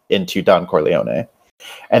transformation into Don Corleone.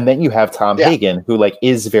 And then you have Tom Hagen, who like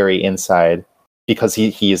is very inside because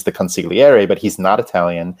he is the consigliere, but he's not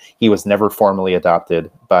Italian. He was never formally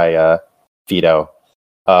adopted by Vito.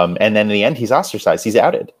 And then in the end, he's ostracized. He's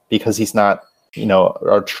outed because he's not,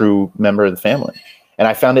 a true member of the family. And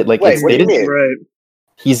I found it like what do you mean? Right.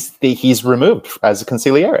 He's removed as a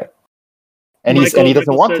consigliere. And he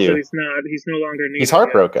doesn't want to. He's no longer needed. He's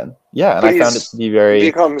heartbroken. Yeah, and I found it to be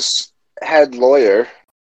He becomes head lawyer.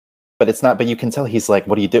 But it's not. But you can tell he's like,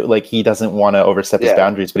 "What do you do?" Like he doesn't want to overstep his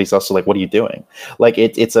boundaries, but he's also like, "What are you doing?" Like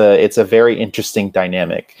it's a very interesting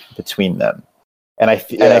dynamic between them, and I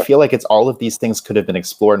feel like it's all of these things could have been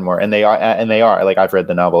explored more, and they are. Like I've read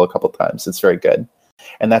the novel a couple times; it's very good,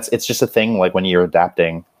 and it's just a thing. Like when you're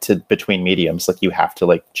adapting to between mediums, like you have to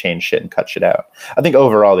like change shit and cut shit out. I think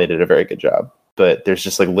overall they did a very good job, but there's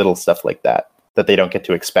just like little stuff like that they don't get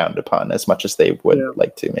to expound upon as much as they would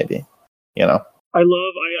like to, maybe, you know. I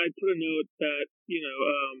put a note that,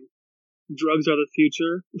 drugs are the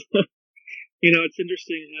future. It's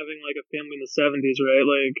interesting having like a family in the 70s, right?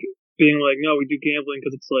 Like being like, no, we do gambling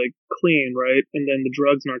because it's like clean, right? And then the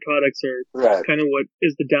drugs, narcotics are kind of what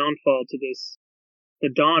is the downfall to this,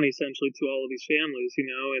 the dawn essentially to all of these families,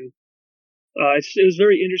 and it was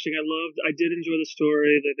very interesting. I did enjoy the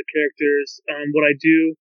story, the characters. What I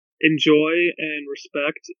do enjoy and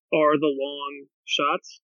respect are the long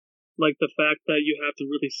shots. Like the fact that you have to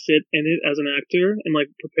really sit in it as an actor and like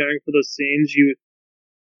preparing for those scenes, you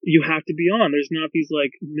have to be on. There's not these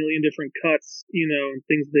like million different cuts, and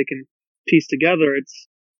things they can piece together. It's,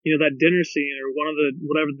 that dinner scene or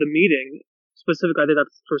whatever the meeting specifically. I think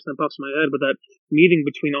that's the first thing that pops in my head, but that meeting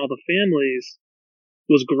between all the families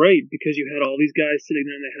was great because you had all these guys sitting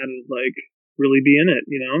there and they had to like really be in it,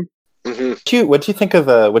 Mm-hmm. What do you think of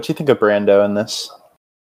Brando in this?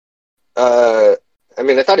 I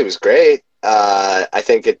mean, I thought he was great. I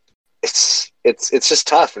think it's just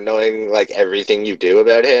tough knowing like everything you do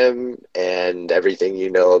about him and everything you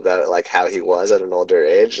know about like how he was at an older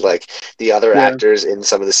age. Like the other actors in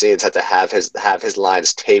some of the scenes had to have his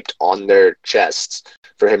lines taped on their chests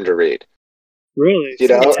for him to read. Really?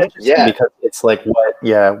 Because it's like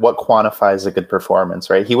what quantifies a good performance,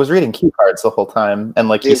 right? He was reading cue cards the whole time, and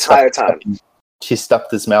like the entire time she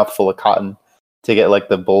stuffed his mouth full of cotton to get like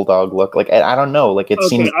the bulldog look. Like I don't know, like it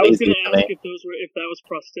seems. I was going to ask if that was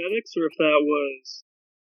prosthetics or if that was.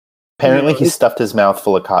 Apparently, he stuffed his mouth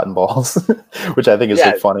full of cotton balls, which I think is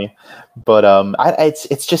like funny. But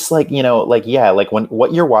it's just like like when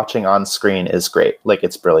what you're watching on screen is great, like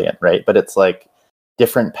it's brilliant, right? But it's like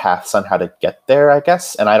different paths on how to get there, I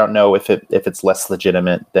guess. And I don't know if it's less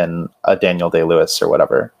legitimate than a Daniel Day-Lewis or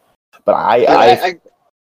whatever. But I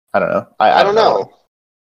don't know. I don't know.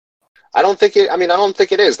 I don't think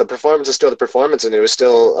it is. The performance is still the performance, and it was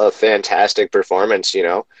still a fantastic performance,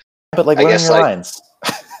 But like, learn your lines.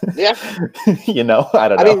 Yeah. I don't know.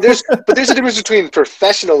 I mean, there's a difference between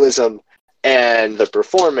professionalism and the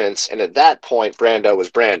performance, and at that point, Brando was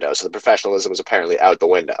Brando, so the professionalism was apparently out the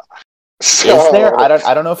window. So, is there? I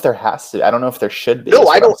don't know if there has to. I don't know if there should be. No,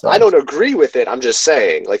 I don't agree with it. I'm just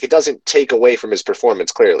saying, like, it doesn't take away from his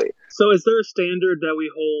performance, clearly. So is there a standard that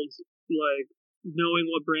we hold, like, knowing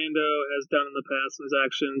what Brando has done in the past and his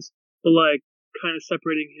actions, but like kind of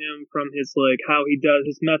separating him from his like how he does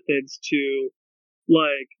his methods to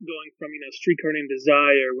like going from Streetcar Named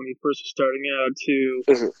Desire when he first was starting out to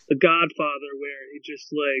The Godfather, where he just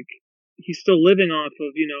like he's still living off of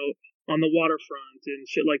on the waterfront and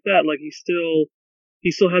shit like that. Like he still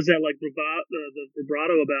has that like the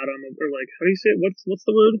vibrato about him, or like how do you say it? What's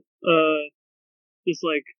the word? Just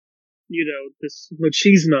like. This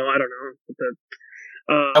machismo, I don't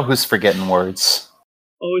know. Who's forgetting words?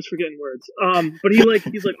 Always forgetting words. But he's like,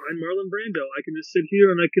 I'm Marlon Brando. I can just sit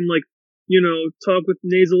here and I can like, talk with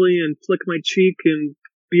nasally and flick my cheek and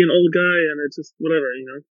be an old guy and it's just whatever,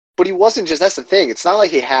 But he wasn't just, that's the thing. It's not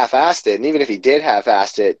like he half-assed it. And even if he did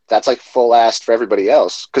half-assed it, that's like full-assed for everybody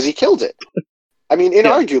else because he killed it. I mean,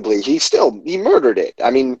 inarguably, he murdered it.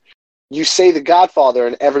 I mean, you say The Godfather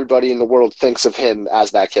and everybody in the world thinks of him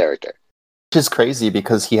as that character. Which is crazy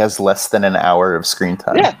because he has less than an hour of screen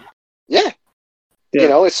time. Yeah.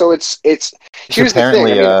 So it's here's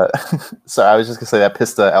apparently, the thing. So I was just gonna say that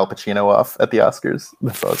pissed Al Pacino off at the Oscars.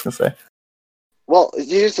 That's what I was gonna say. Well,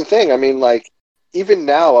 here's the thing. I mean, like even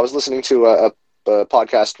now, I was listening to a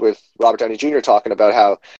podcast with Robert Downey Jr. talking about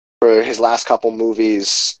how for his last couple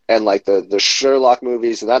movies and like the Sherlock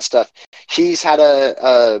movies and that stuff, he's had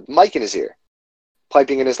a mic in his ear,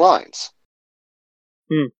 piping in his lines.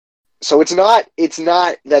 So it's not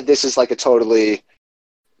that this is like a totally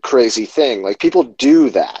crazy thing. Like people do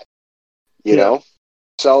that, you know.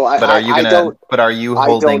 So But are you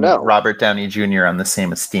holding Robert Downey Jr. on the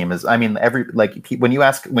same esteem as? I mean, when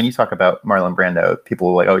you talk about Marlon Brando, people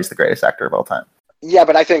are like, "Oh, he's the greatest actor of all time." Yeah,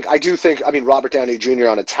 but I do think Robert Downey Jr.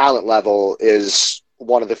 on a talent level is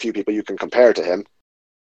one of the few people you can compare to him.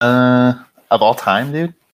 Of all time,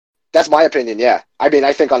 dude. That's my opinion, yeah. I mean,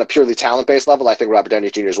 I think on a purely talent-based level, I think Robert Downey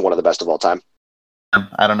Jr. is one of the best of all time.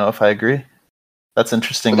 I don't know if I agree. That's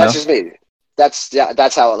interesting, But that's just me.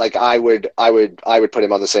 that's how like I would put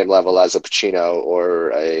him on the same level as a Pacino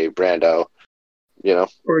or a Brando, you know,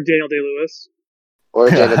 or Daniel Day-Lewis, or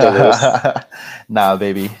a Daniel Day-Lewis. Nah,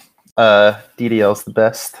 baby. DDL's the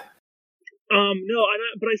best. No,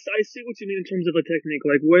 but I see what you mean in terms of the technique.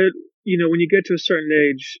 Like, what, when you get to a certain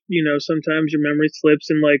age, sometimes your memory slips,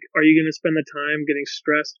 and like, are you going to spend the time getting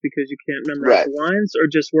stressed because you can't memorize the lines,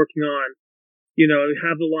 or just working on,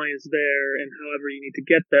 have the lines there and however you need to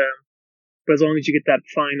get them, but as long as you get that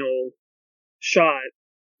final shot,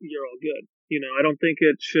 you're all good. I don't think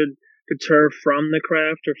it should deter from the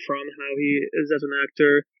craft or from how he is as an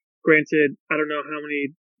actor. Granted, I don't know how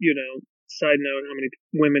many, side note, how many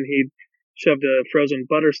women he shoved a frozen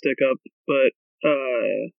butter stick up, but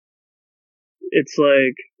it's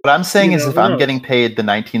like, what I'm saying is, if I'm getting paid the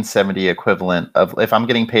 1970 equivalent of, if I'm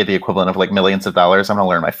getting paid the equivalent of like millions of dollars, I'm gonna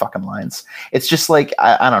learn my fucking lines. It's just like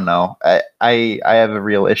I don't know. I have a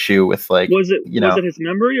real issue with like, was it his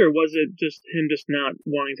memory, or was it just him just not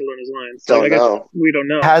wanting to learn his lines? Don't know. We don't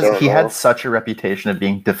know. He had such a reputation of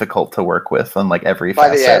being difficult to work with on like every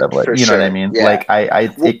facet of like, you know what I mean? Yeah. Like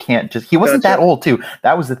it can't just. He wasn't that old too.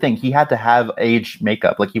 That was the thing. He had to have age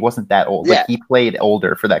makeup. Like he wasn't that old. Yeah. Like he played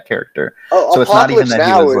older for that character. Oh, so it's not even that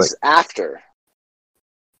he was like after.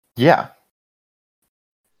 Yeah.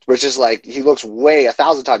 Which is like, he looks way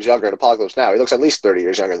 1,000 times younger in Apocalypse Now. He looks at least 30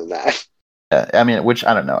 years younger than that. I mean, which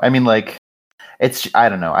I don't know. I mean, like, I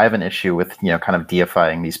don't know. I have an issue with, kind of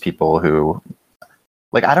deifying these people who,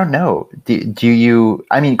 like, I don't know. Do you,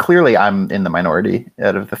 I mean, clearly I'm in the minority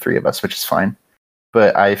out of the three of us, which is fine.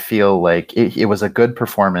 But I feel like it was a good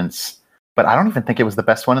performance, but I don't even think it was the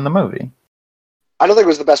best one in the movie. I don't think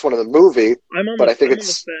it was the best one in the movie, I'm on the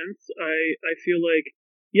fence. I feel like,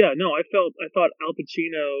 I thought Al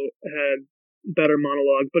Pacino had better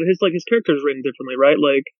monologue, but his character is written differently, right?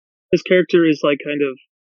 Like, his character is like kind of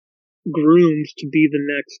groomed to be the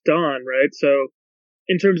next Don, right? So,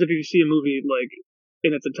 in terms of if you see a movie like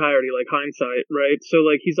in its entirety, like hindsight, right? So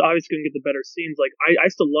like, he's obviously gonna get the better scenes. Like, I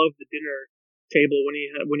still love the dinner table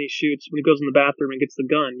when he shoots, when he goes in the bathroom and gets the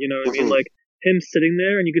gun. You know what I mean? Like, him sitting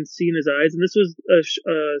there and you can see in his eyes, and this was a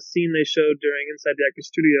scene they showed during Inside the Actors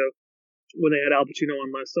Studio when they had Al Pacino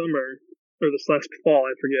on last summer, or this last fall,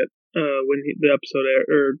 I forget, when the episode aired,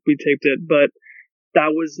 or we taped it, but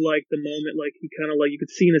that was like the moment, like, he kind of like, you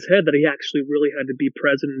could see in his head that he actually really had to be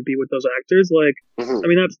present and be with those actors. Like, I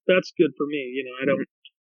mean, that's good for me, I don't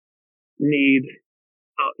need,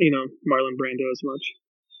 Marlon Brando as much.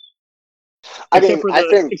 Except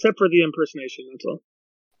for the impersonation, that's all.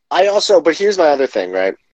 But here's my other thing,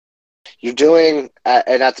 right? You're doing,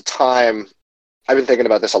 and at the time, I've been thinking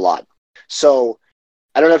about this a lot. So,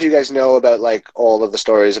 I don't know if you guys know about, like, all of the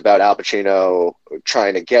stories about Al Pacino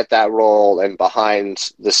trying to get that role and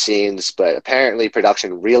behind the scenes, but apparently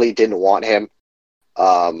production really didn't want him.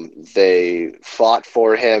 They fought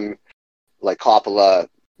for him, like Coppola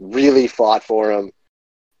really fought for him.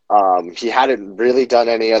 He hadn't really done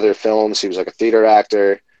any other films. He was like a theater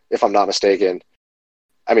actor, if I'm not mistaken.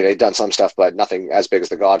 I mean, they'd done some stuff, but nothing as big as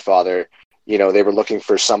The Godfather. They were looking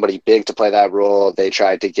for somebody big to play that role. They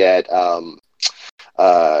tried to get,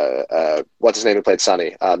 what's his name who played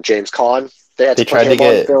Sonny? James Caan.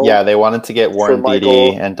 They wanted to get Warren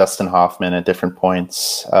Beatty and Dustin Hoffman at different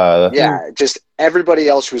points. Just everybody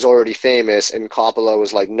else who's already famous, and Coppola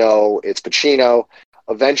was like, no, it's Pacino.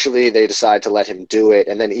 Eventually, they decided to let him do it,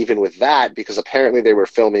 and then even with that, because apparently they were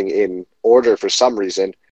filming in order for some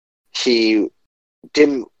reason, he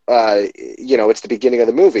didn't, it's the beginning of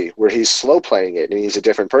the movie where he's slow playing it and he's a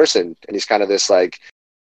different person and he's kind of this like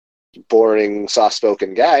boring,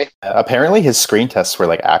 soft-spoken guy. Apparently his screen tests were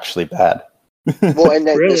like actually bad. Well, and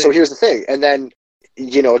then, really? So here's the thing. And then,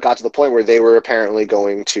 it got to the point where they were apparently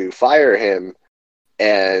going to fire him.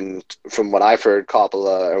 And from what I've heard,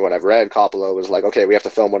 Coppola, or what I've read, Coppola was like, okay, we have to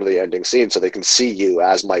film one of the ending scenes so they can see you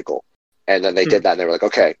as Michael. And then they did that and they were like,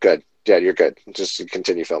 okay, good. Yeah, you're good. Just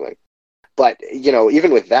continue filming. But,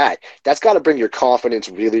 even with that, that's got to bring your confidence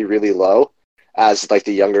really, really low as, like,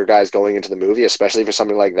 the younger guys going into the movie, especially for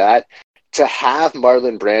something like that. To have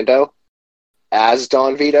Marlon Brando as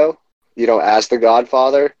Don Vito, as the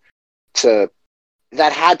Godfather, that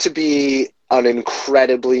had to be an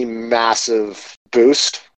incredibly massive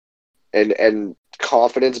boost and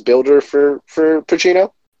confidence builder for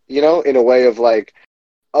Pacino, in a way of like,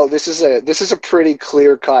 oh, this is a pretty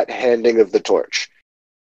clear-cut handing of the torch.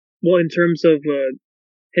 Well, in terms of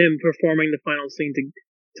him performing the final scene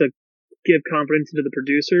to give confidence to the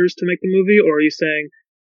producers to make the movie, or are you saying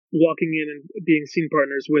walking in and being scene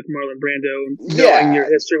partners with Marlon Brando, knowing your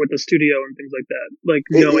history with the studio and things like that, like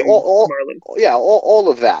knowing Marlon? Yeah,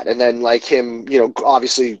 all of that, and then like him,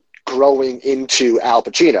 obviously growing into Al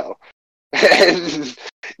Pacino. And,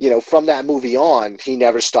 from that movie on, he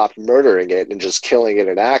never stopped murdering it and just killing it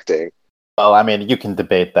in acting. Well, I mean, you can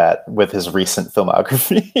debate that with his recent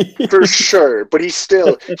filmography. For sure, but he's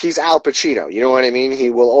Al Pacino. You know what I mean? He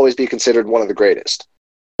will always be considered one of the greatest.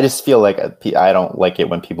 I just feel like I don't like it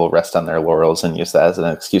when people rest on their laurels and use that as an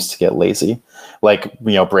excuse to get lazy. Like,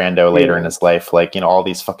 Brando later in his life, like, all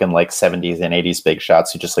these fucking like 70s and 80s big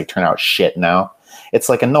shots who just like turn out shit now. It's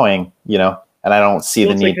like annoying, and I don't see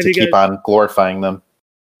the need to keep on glorifying them.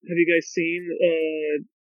 Have you guys seen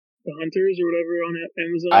The Hunters or whatever on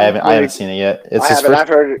Amazon? I haven't seen it yet. I haven't.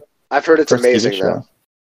 I've heard it's amazing though.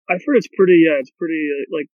 I've heard it's pretty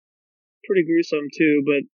gruesome too.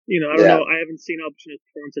 But I don't know. I haven't seen Al Pacino's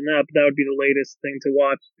performance in that, but that would be the latest thing to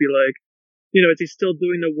watch. Be like, is he still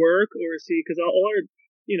doing the work, or is he? Because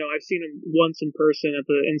I've seen him once in person at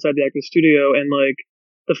inside the actor's studio, and like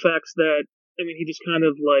the facts that he just kind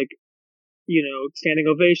of like.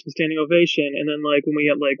 Standing ovation, and then like when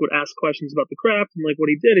we would ask questions about the craft and like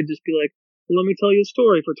what he did, it'd just be like, well, let me tell you a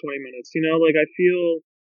story for 20 minutes. Like I feel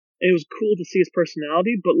it was cool to see his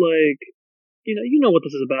personality, but like, you know what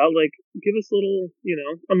this is about. Like, give us a little,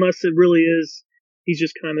 unless it really is, he's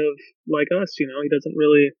just kind of like us. He doesn't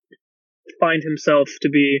really find himself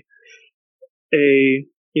to be a,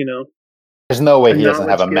 There's no way he doesn't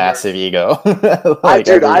have a massive ego.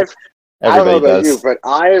 I don't know about you, but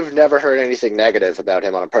I've never heard anything negative about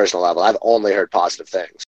him on a personal level. I've only heard positive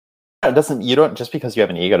things. Just because you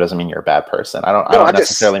have an ego doesn't mean you're a bad person. I don't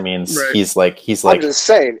necessarily mean he's like I'm just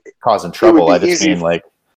saying causing trouble. I just mean like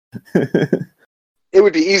it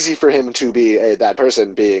would be easy for him to be a bad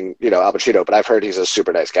person being, Al Pacino, but I've heard he's a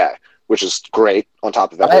super nice guy, which is great on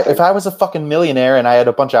top of everything. If I was a fucking millionaire and I had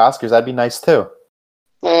a bunch of Oscars, I'd be nice too.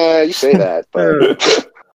 You say that, but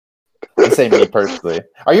I say me personally.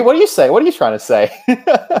 What do you say? What are you trying to say? No,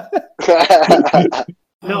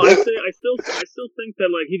 I still think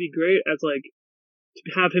that like he'd be great as like to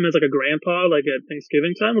have him as like a grandpa like at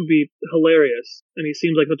Thanksgiving time would be hilarious. And he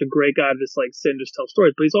seems like such a great guy to just like sit and just tell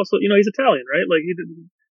stories. But he's also he's Italian, right? Like he's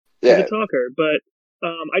a talker. But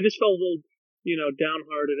I just felt a little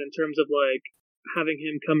downhearted in terms of like having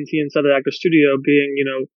him come to inside the actor studio, being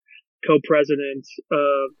co-president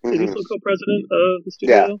of is he still co-president of the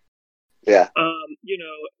studio? Yeah.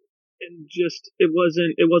 And just it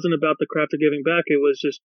wasn't about the craft of giving back. It was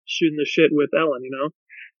just shooting the shit with Ellen,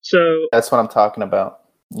 So that's what I'm talking about.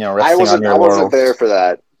 I wasn't there for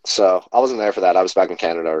that. So I wasn't there for that. I was back in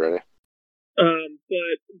Canada already.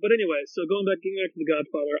 But anyway, so getting back to The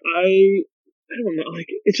Godfather, I don't know, like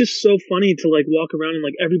it's just so funny to like walk around and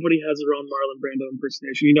like everybody has their own Marlon Brando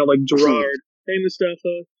impersonation. Like Gerard, hey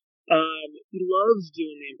Mustafa, he loves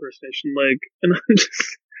doing the impersonation. Like, and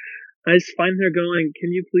I just find her going,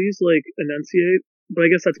 can you please like enunciate? But I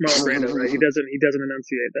guess that's Marlon Brando, right? He doesn't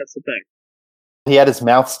enunciate. That's the thing. He had his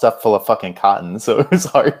mouth stuffed full of fucking cotton, so it was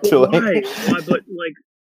hard to like. Why? But like,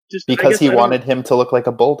 just because he wanted him to look like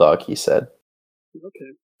a bulldog. He said.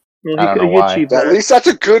 Okay. Well, I don't know why. At least that's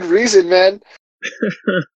a good reason, man.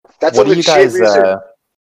 That's what do you guys?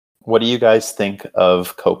 What do you guys think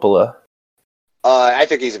of Coppola? I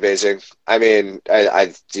think he's amazing. I mean,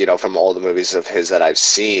 I from all the movies of his that I've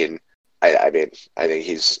seen, I think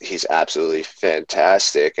he's absolutely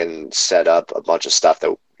fantastic and set up a bunch of stuff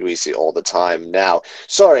that we see all the time now.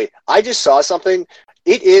 Sorry, I just saw something.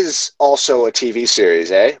 It is also a TV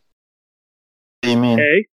series, eh? What do you mean?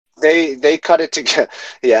 They cut it together.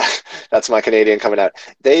 Yeah, that's my Canadian coming out.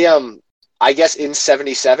 They I guess in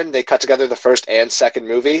 '77 they cut together the first and second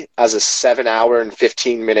movie as a 7-hour and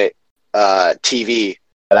 15-minute TV.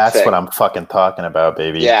 That's thing. What I'm fucking talking about,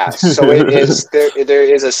 baby. Yeah, so it is. There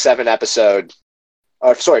is a 4-episode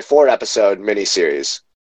miniseries.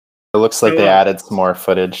 It looks like they added some more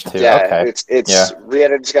footage too. Yeah, okay. it's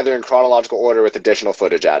re-edited together in chronological order with additional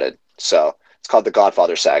footage added. So it's called the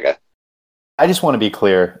Godfather Saga. I just want to be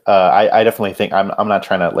clear. I definitely think I'm not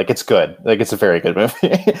trying to like. It's good. Like it's a very good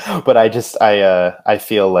movie. But I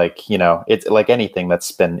feel like it's like anything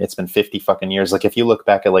it's been 50 fucking years. Like if you look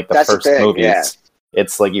back at like the first movies,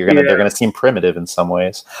 it's like they're gonna seem primitive in some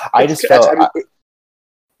ways. I just felt.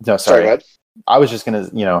 No, sorry. Go ahead. I was just gonna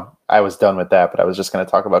I was done with that, but I was just gonna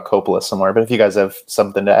talk about Coppola some more. But if you guys have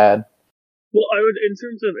something to add. Well, I would in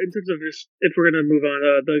terms of just if we're gonna move on,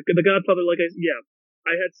 the Godfather,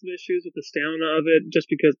 I had some issues with the stamina of it, just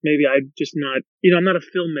because maybe I'm just not, I'm not a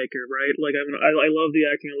filmmaker, right? Like I love the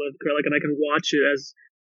acting, I love and I can watch it as,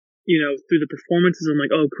 through the performances. I'm like,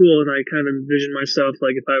 oh, cool, and I kind of envision myself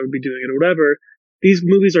like if I would be doing it or whatever. These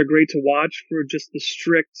movies are great to watch for just the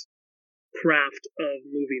strict craft of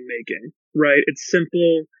movie making, right? It's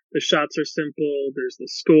simple. the shots are simple. There's the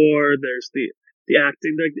score. There's the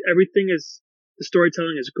acting. Like everything is, the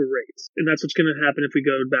storytelling is great, and that's what's going to happen if we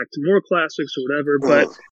go back to more classics or whatever.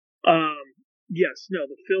 But yes, no,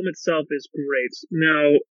 the film itself is great.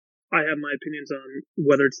 Now, I have my opinions on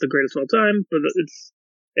whether it's the greatest of all time, but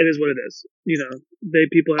it is what it is.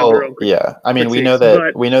 People have their own. Yeah, I mean, we know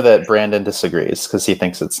that Brandon disagrees because he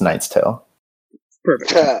thinks it's Knight's Tale.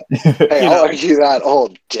 Perfect. Hey, I'll argue that all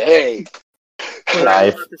day. But I'll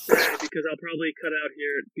have to say because I'll probably cut out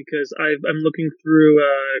here because I'm looking through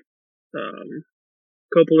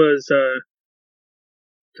Coppola's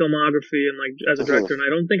filmography and like as a director, and I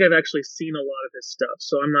don't think I've actually seen a lot of his stuff,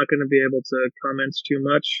 so I'm not going to be able to comment too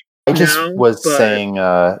much. I just saying,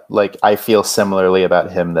 like, I feel similarly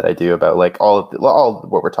about him that I do about like all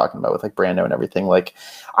what we're talking about with like Brando and everything. Like,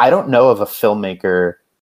 I don't know of a filmmaker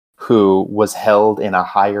who was held in a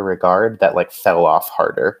higher regard that like fell off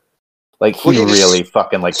harder. Like he really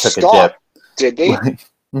fucking like took a dip. Did he? Like,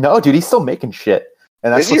 no, dude, he's still making shit,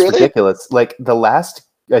 and that's what's ridiculous. Like the last,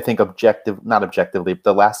 I think,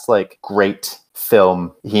 the last like great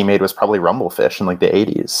film he made was probably Rumblefish in like the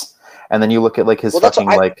 80s, and then you look at like his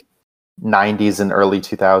like 90s and early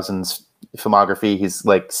 2000s filmography, he's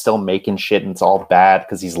like still making shit, and it's all bad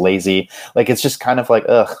because he's lazy. Like it's just kind of like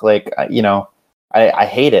ugh, like I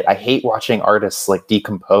hate it. I hate watching artists like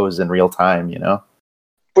decompose in real time.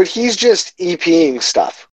 But he's just EPing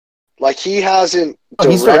stuff. Like he hasn't.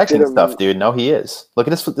 He's directing stuff, dude. No, he is. Look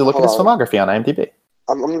at his filmography on IMDb.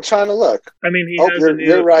 I'm trying to look. I mean, he has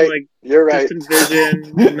you're right. Like, you're right. Distant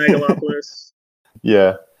Vision, Megalopolis.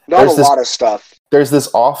 Yeah, not a lot of stuff. There's this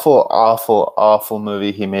awful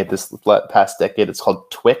movie he made this past decade. It's called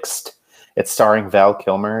Twixt. It's starring Val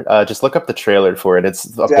Kilmer. Just look up the trailer for it. It's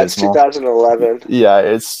abysmal. Yeah, it's 2011. Yeah,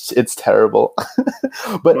 it's terrible.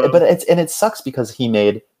 but it sucks because he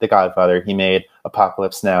made The Godfather. He made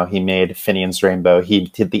Apocalypse Now. He made Finian's Rainbow. He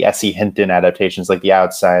did the S.E. Hinton adaptations like The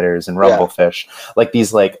Outsiders and Rumblefish. Like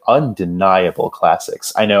these like undeniable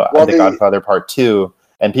classics. I know The Godfather Part 2,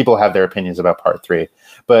 and people have their opinions about Part 3.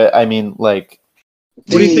 But I mean, like,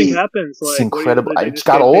 what do you think happens? It's incredible. He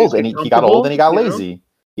got old and he got old and he got lazy.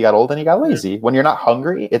 He got old and he got lazy. When you're not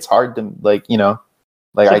hungry, it's hard to like, so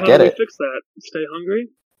I get it. How do we fix that? Stay hungry?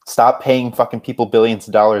 Stop paying fucking people billions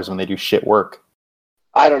of dollars when they do shit work.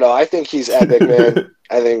 I don't know. I think he's epic, man.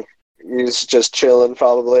 I think he's just chilling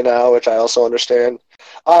probably now, which I also understand.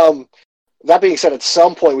 That being said, at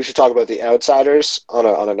some point we should talk about The Outsiders on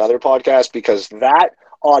another podcast because that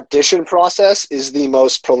audition process is the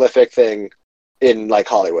most prolific thing in like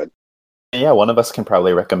Hollywood. Yeah, one of us can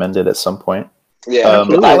probably recommend it at some point. Yeah,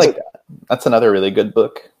 I like that. That's another really good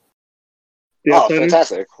book.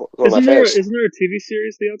 Fantastic! Isn't there a TV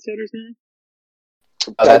series, The Outsiders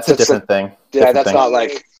now? That's a different thing. Yeah, that's not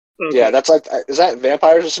like. Okay. Yeah, that's like. Is that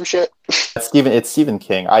vampires or some shit? It's Stephen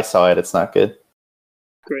King. I saw it. It's not good.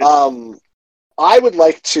 Great. I would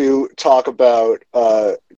like to talk about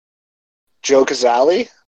Joe Cazale.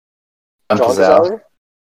 John Cazale.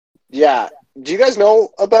 Yeah. Do you guys know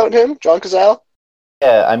about him, John Cazale?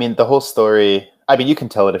 Yeah, I mean, the whole story... I mean, you can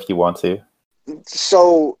tell it if you want to.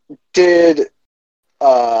 So, did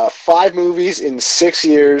 5 movies in 6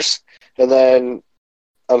 years, and then,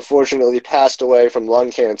 unfortunately, passed away from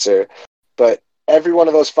lung cancer. But every one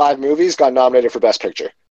of those 5 movies got nominated for Best Picture.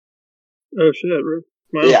 Oh, shit, bro.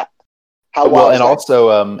 Wow. Yeah. How well, and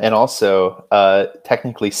also,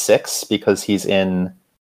 technically 6, because he's in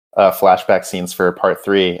flashback scenes for Part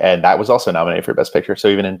 3, and that was also nominated for Best Picture, so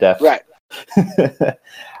even in death. Right.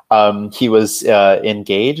 He was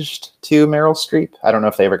engaged to Meryl Streep. I don't know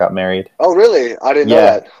if they ever got married. Oh, really? I didn't know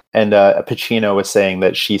that. And Pacino was saying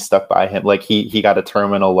that she stuck by him. Like he got a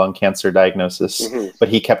terminal lung cancer diagnosis, but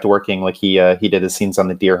he kept working. Like he did his scenes on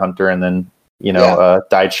The Deer Hunter, and then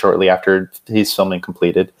died shortly after his filming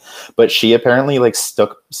completed. But she apparently like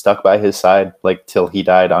stuck by his side like till he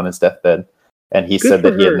died on his deathbed. And he said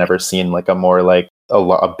that he had never seen like a more like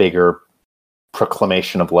a bigger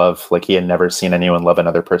proclamation of love. Like he had never seen anyone love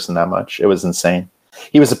another person that much. It was insane.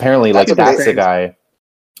 He was apparently that's a guy.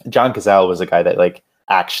 John Cazale was a guy that like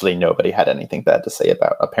actually nobody had anything bad to say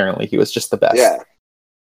about. Apparently he was just the best. Yeah.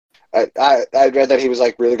 I read that he was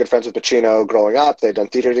like really good friends with Pacino growing up. They'd done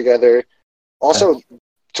theater together. Also,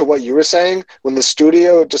 to what you were saying, when the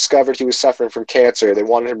studio discovered he was suffering from cancer, they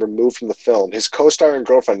wanted him removed from the film. His co-star and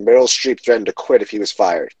girlfriend, Meryl Streep, threatened to quit if he was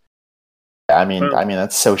fired. I mean,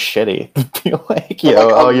 that's so shitty. Like, you're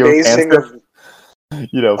amazing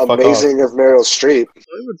of Meryl Streep.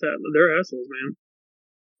 Hollywood's they're assholes, man.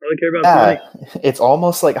 I really care about money. It's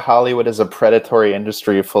almost like Hollywood is a predatory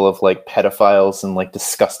industry full of like pedophiles and like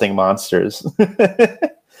disgusting monsters.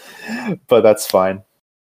 But that's fine.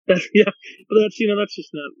 Yeah, but that's just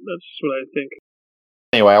what I think.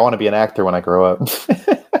 Anyway, I want to be an actor when I grow up.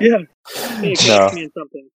 Yeah, hey, cast me in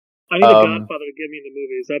something. I need a Godfather to get me in the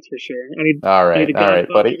movies. That's for sure. I need a Godfather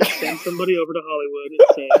buddy. to send somebody over to Hollywood and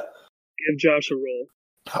say, "Give Josh a role."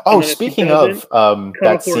 Oh, speaking of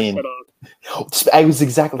that scene,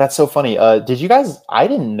 that's so funny. Did you guys? I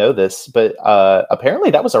didn't know this, but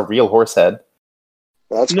apparently that was a real horse head.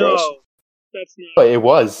 That's gross. That's not. But it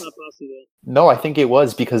was. That's not possible. No, I think it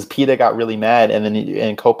was because PETA got really mad, and then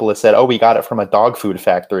and Coppola said, "Oh, we got it from a dog food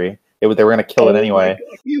factory. They were going to kill it anyway."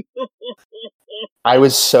 I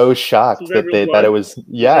was so shocked that it was.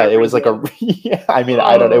 Yeah, it was like a. Yeah, I mean,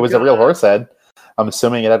 I don't. It was a real horse head. I'm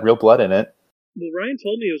assuming it had real blood in it. Well, Ryan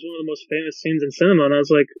told me it was one of the most famous scenes in cinema, and I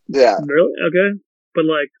was like, "Yeah, really? Okay." But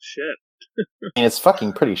like, shit. I mean, it's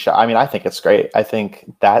fucking pretty shot. I mean, I think it's great. I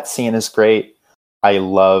think that scene is great. I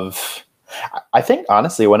think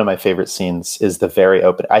honestly, one of my favorite scenes is the very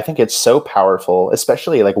open. I think it's so powerful,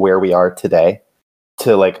 especially like where we are today,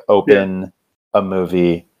 to like open a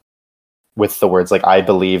movie with the words like "I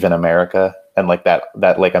believe in America" and like that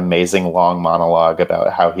like amazing long monologue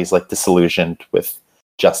about how he's like disillusioned with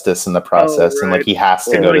justice in the process, and like he has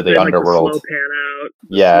to go to the underworld. Like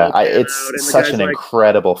the it's such an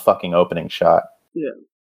incredible fucking opening shot. Yeah.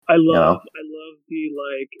 I love the,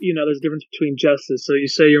 like, there's a difference between justice. So you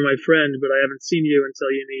say you're my friend, but I haven't seen you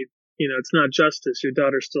until you need, it's not justice. Your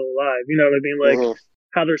daughter's still alive. You know what I mean? Like,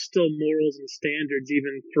 how there's still morals and standards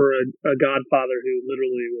even for a godfather who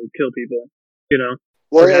literally will kill people,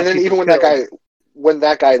 Well, and then even when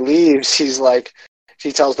that guy leaves, he's like,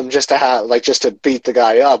 he tells them just to beat the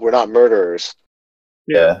guy up. We're not murderers.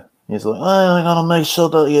 Yeah. He's like, I gotta make sure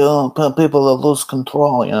that people that lose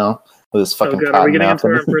control, with his fucking cotton mouth.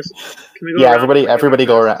 Everybody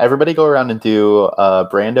go around. Everybody go around and do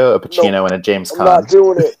Brando, a Pacino, and a James Caan. I'm not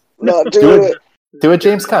doing it. Not doing it. Do a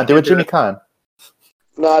James Caan. Do a Jimmy Caan.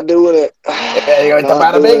 Not doing it.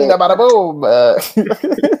 Bada bing, bada boom.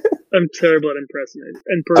 I'm terrible at impersonating.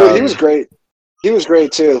 Dude, he was great. He was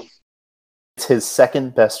great too. It's his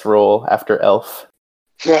second best role after Elf.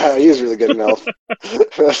 Yeah, he was really good in Elf.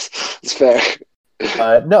 It's fair.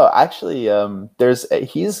 No, actually,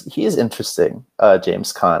 he's interesting.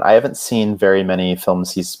 James Caan. I haven't seen very many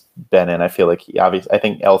films he's been in. I feel like I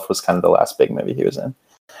think Elf was kind of the last big movie he was in.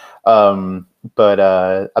 But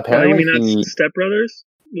apparently, you mean that's Step Brothers?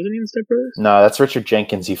 Wasn't he in Step Brothers? No, that's Richard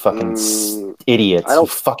Jenkins. You fucking idiots! You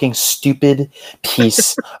fucking stupid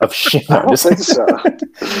piece of shit. I don't think so.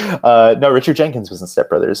 No, Richard Jenkins was in Step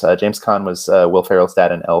Brothers. James Caan was Will Ferrell's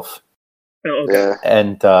dad in Elf. Oh, okay. Yeah.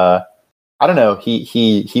 And I don't know.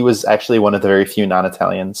 He was actually one of the very few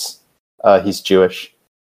non-Italians. He's Jewish.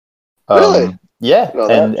 Really? Yeah,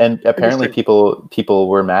 and apparently people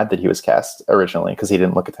were mad that he was cast originally because he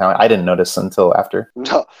didn't look Italian. I didn't notice until after.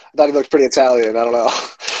 No, I thought he looked pretty Italian. I don't know.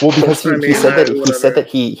 Well, because he said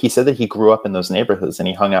that he grew up in those neighborhoods and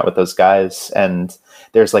he hung out with those guys. And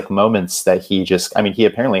there's like moments that he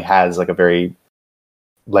apparently has like a very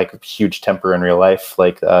like huge temper in real life.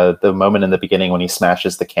 Like the moment in the beginning when he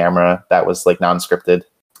smashes the camera, that was like non-scripted.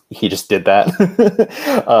 He just did that.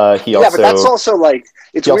 But that's also like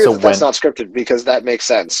it's weird that's not scripted because that makes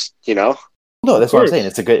sense, No, that's what I'm saying.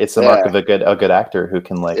 It's the mark of a good actor who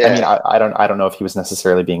can like. Yeah. I mean, I don't know if he was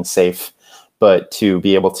necessarily being safe, but to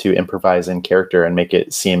be able to improvise in character and make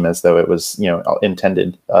it seem as though it was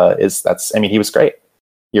intended he was great.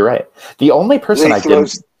 You're right. The only person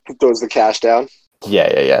throws the cash down.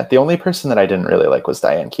 Yeah. The only person that I didn't really like was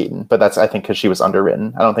Diane Keaton, but that's I think because she was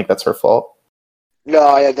underwritten. I don't think that's her fault. No,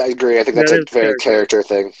 I agree. I think that's a very character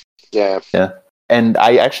thing. Yeah. Yeah. And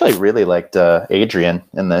I actually really liked Adrian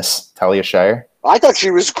in this, Talia Shire. I thought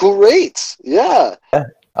she was great. Yeah.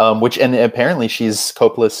 And apparently she's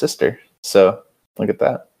Coppola's sister. So look at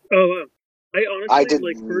that. Oh, wow. I did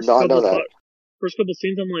not know that. First couple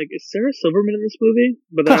scenes, I'm like, is Sarah Silverman in this movie?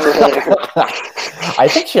 But then I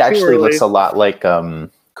think she actually looks a lot like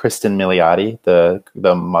Kristen Milioti, the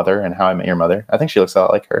mother in How I Met Your Mother. I think she looks a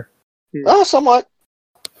lot like her. Oh, somewhat.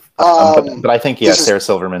 But I think Sarah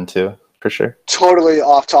Silverman too, for sure. Totally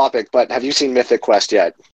off topic, but have you seen Mythic Quest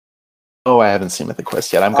yet? Oh, I haven't seen Mythic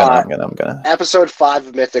Quest yet. I'm gonna. Episode 5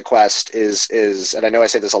 of Mythic Quest is, and I know I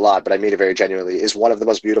say this a lot, but I mean it very genuinely, is one of the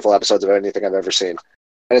most beautiful episodes of anything I've ever seen.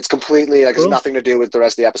 And it's completely it's nothing to do with the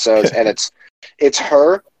rest of the episodes, and it's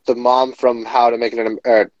her, the mom from How I Met Your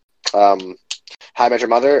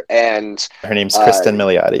Mother, and her name's Kristen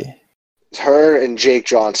Milioti. Her and Jake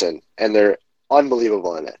Johnson, and they're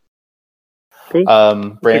unbelievable in it. Cool.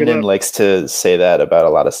 Brandon likes to say that about a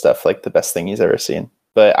lot of stuff, like the best thing he's ever seen.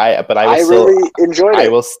 But I really enjoyed it. I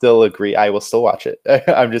will still agree. I will still watch it.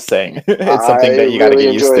 I'm just saying it's something that you got to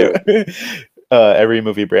get used to. Every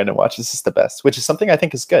movie Brandon watches is the best, which is something I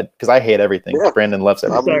think is good because I hate everything. Yeah. Brandon loves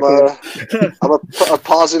everything. I'm a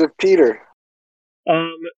positive Peter.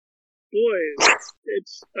 Boys,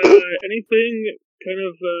 it's anything kind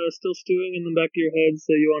of still stewing in the back of your heads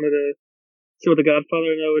that you wanted to see with the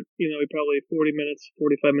Godfather. I know it. Probably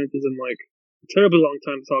 45 minutes isn't like a terribly long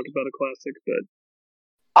time to talk about a classic, but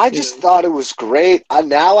I just thought it was great.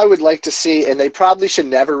 Now I would like to see, and they probably should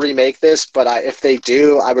never remake this, but if they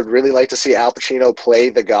do, I would really like to see Al Pacino play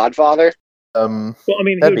the Godfather. Well, I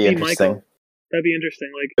mean, that'd be interesting. Michael. That'd be interesting.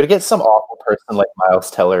 Like, but to get some awful person like Miles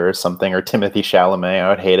Teller or something, or Timothy Chalamet, I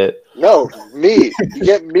would hate it. No, me. You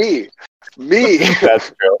get me. Me.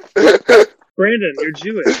 That's true. Brandon, you're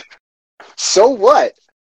Jewish. So what?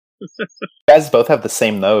 You guys both have the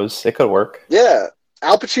same nose. It could work. Yeah.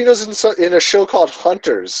 Al Pacino's in a show called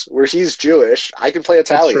Hunters, where he's Jewish. I can play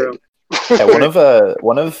Italian. Yeah, one of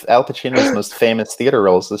Al Pacino's most famous theater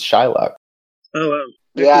roles is Shylock. Oh, wow.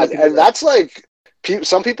 Yeah, and that's like,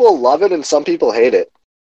 some people love it and some people hate it.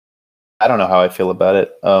 I don't know how I feel about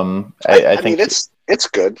it. I think it's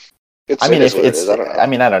good. I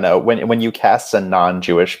don't know. When you cast a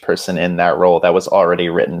non-Jewish person in that role that was already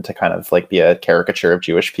written to kind of like be a caricature of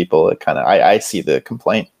Jewish people, it kind of I see the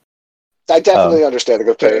complaint. I definitely understand the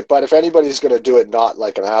complaint, but if anybody's going to do it not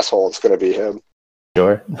like an asshole, it's going to be him.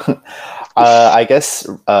 Sure. I guess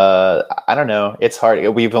I don't know. It's hard.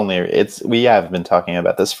 We have been talking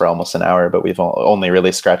about this for almost an hour, but we've only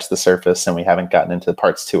really scratched the surface, and we haven't gotten into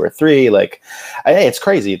parts 2 or 3. Like, it's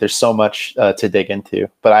crazy. There's so much to dig into.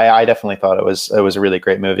 But I definitely thought it was a really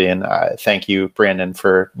great movie, and thank you, Brandon,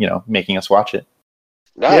 for making us watch it.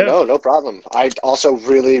 No problem. I also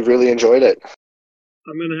really, really enjoyed it.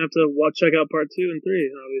 I'm gonna have to check out part 2 and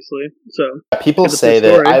 3, obviously. So people say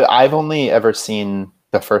that I've only ever seen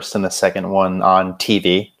the first and the second one on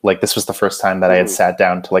TV. Like, this was the first time that I had sat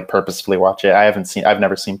down to like purposefully watch it. I've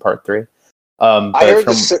never seen part 3. I heard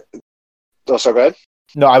sorry, go ahead.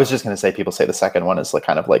 No, I was just gonna say people say the second one is like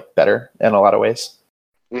kind of like better in a lot of ways.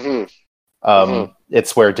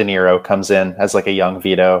 It's where De Niro comes in as like a young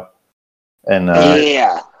Vito, and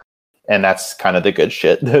and that's kind of the good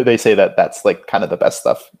shit. They say that that's like kind of the best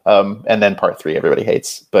stuff. And then part 3 everybody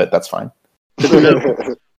hates, but that's fine.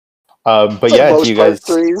 But yeah, do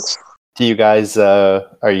you guys are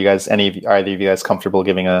either of you guys comfortable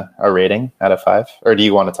giving a rating out of 5, or do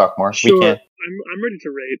you want to talk more? Sure. We can. I'm ready to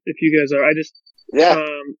rate if you guys are. I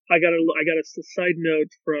got a side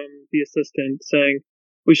note from the assistant saying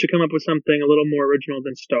we should come up with something a little more original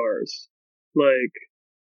than stars. Like,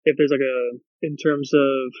 if there's like in terms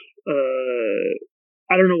of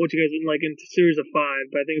I don't know what you guys like into series of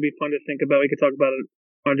 5, but I think it'd be fun to think about. We could talk about it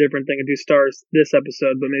on a different thing and do stars this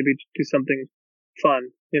episode, but maybe do something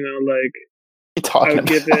fun. Like, I would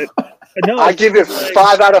give it. No, I give it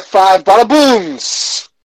 5 out of 5. Bada booms.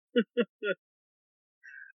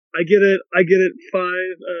 I get it 5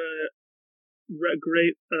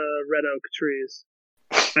 great red oak trees.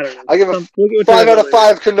 I don't know. I give it 5 out of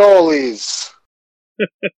 5 cannolis.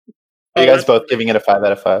 Are you guys both giving it a 5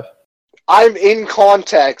 out of 5? I'm in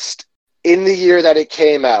context in the year that it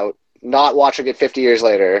came out, not watching it 50 years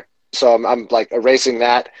later. So I'm like erasing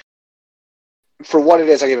that. For what it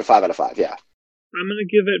is, I give it 5 out of 5. Yeah. I'm gonna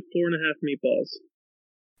give it 4.5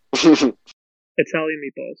 meatballs. Italian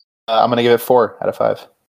meatballs. I'm gonna give it 4 out of 5.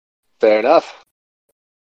 Fair enough.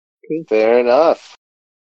 Cool. Fair enough.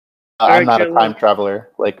 I'm not a time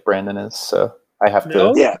traveler like Brandon is, so I have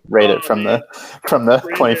to rate it from the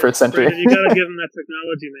 21st century. Brandon, you gotta give him that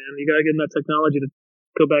technology, man. You gotta give him that technology to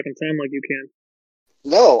go back in time like you can.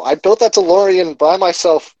 No, I built that DeLorean by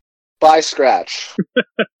myself, by scratch.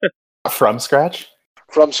 From scratch?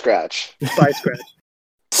 From scratch. By scratch.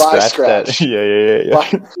 By scratch. Yeah.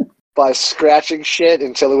 By scratching shit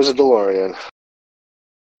until it was a DeLorean.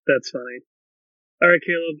 That's funny. All right,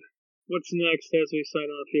 Caleb. What's next as we sign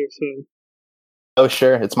off here soon? Oh,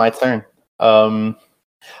 sure. It's my turn.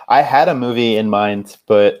 I had a movie in mind,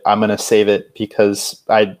 but I'm going to save it because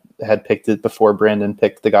I had picked it before Brandon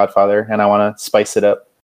picked The Godfather, and I want to spice it up.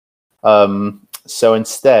 So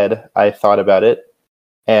instead, I thought about it,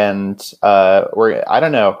 and I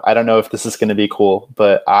don't know if this is going to be cool,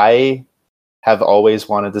 but I have always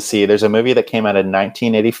wanted to see. There's a movie that came out in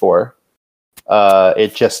 1984.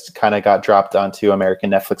 It just kind of got dropped onto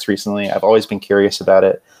American Netflix recently. I've always been curious about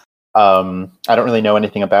it. I don't really know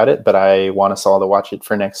anything about it, but I want us all to watch it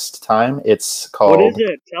for next time. It's called... What is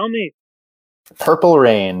it? Tell me. Purple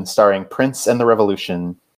Rain, starring Prince and the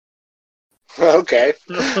Revolution. Okay.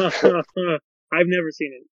 I've never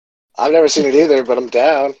seen it. I've never seen it either, but I'm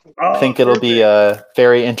down. I think it'll be a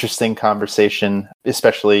very interesting conversation,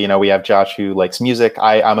 especially, we have Josh who likes music.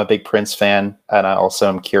 I'm a big Prince fan, and I also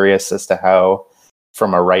am curious as to how,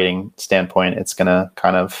 from a writing standpoint, it's going to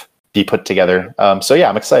kind of be put together. So yeah,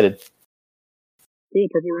 I'm excited. Cool,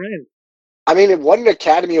 Purple Rain. I mean, it won an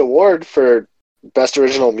Academy Award for Best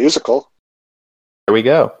Original Musical. There we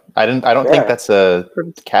go. I don't think that's a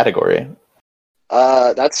category.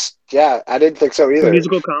 I didn't think so either. A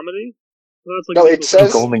musical comedy? No, it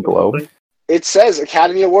says Golden Globe. It says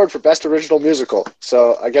Academy Award for Best Original Musical,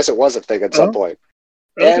 so I guess it was a thing at some point.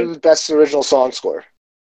 Okay. And Best Original Song Score.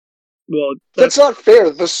 Well, that's not fair.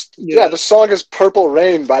 The song is "Purple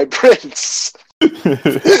Rain" by Prince. All right,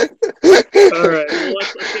 well,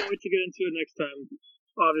 let's can't wait to get into it next time.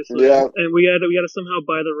 Obviously, and we had to somehow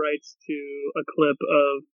buy the rights to a clip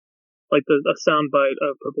of like a sound bite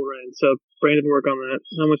of Purple Rain. So Brandon, work on that.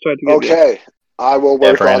 How much do I have to give you? Okay. I will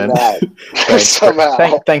work on that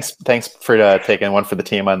somehow. Thanks for taking one for the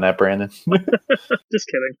team on that, Brandon. Just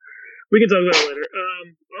kidding. We can talk about it later.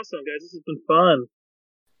 Awesome, guys. This has been fun.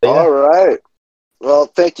 Yeah. All right. Well,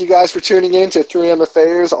 thank you guys for tuning in to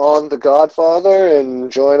 3MFAers on The Godfather,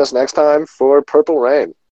 and join us next time for Purple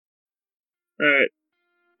Rain. All right.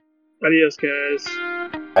 Adios, guys.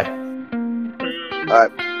 Bye. All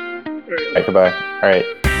right. All right. Goodbye. All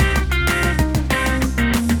right.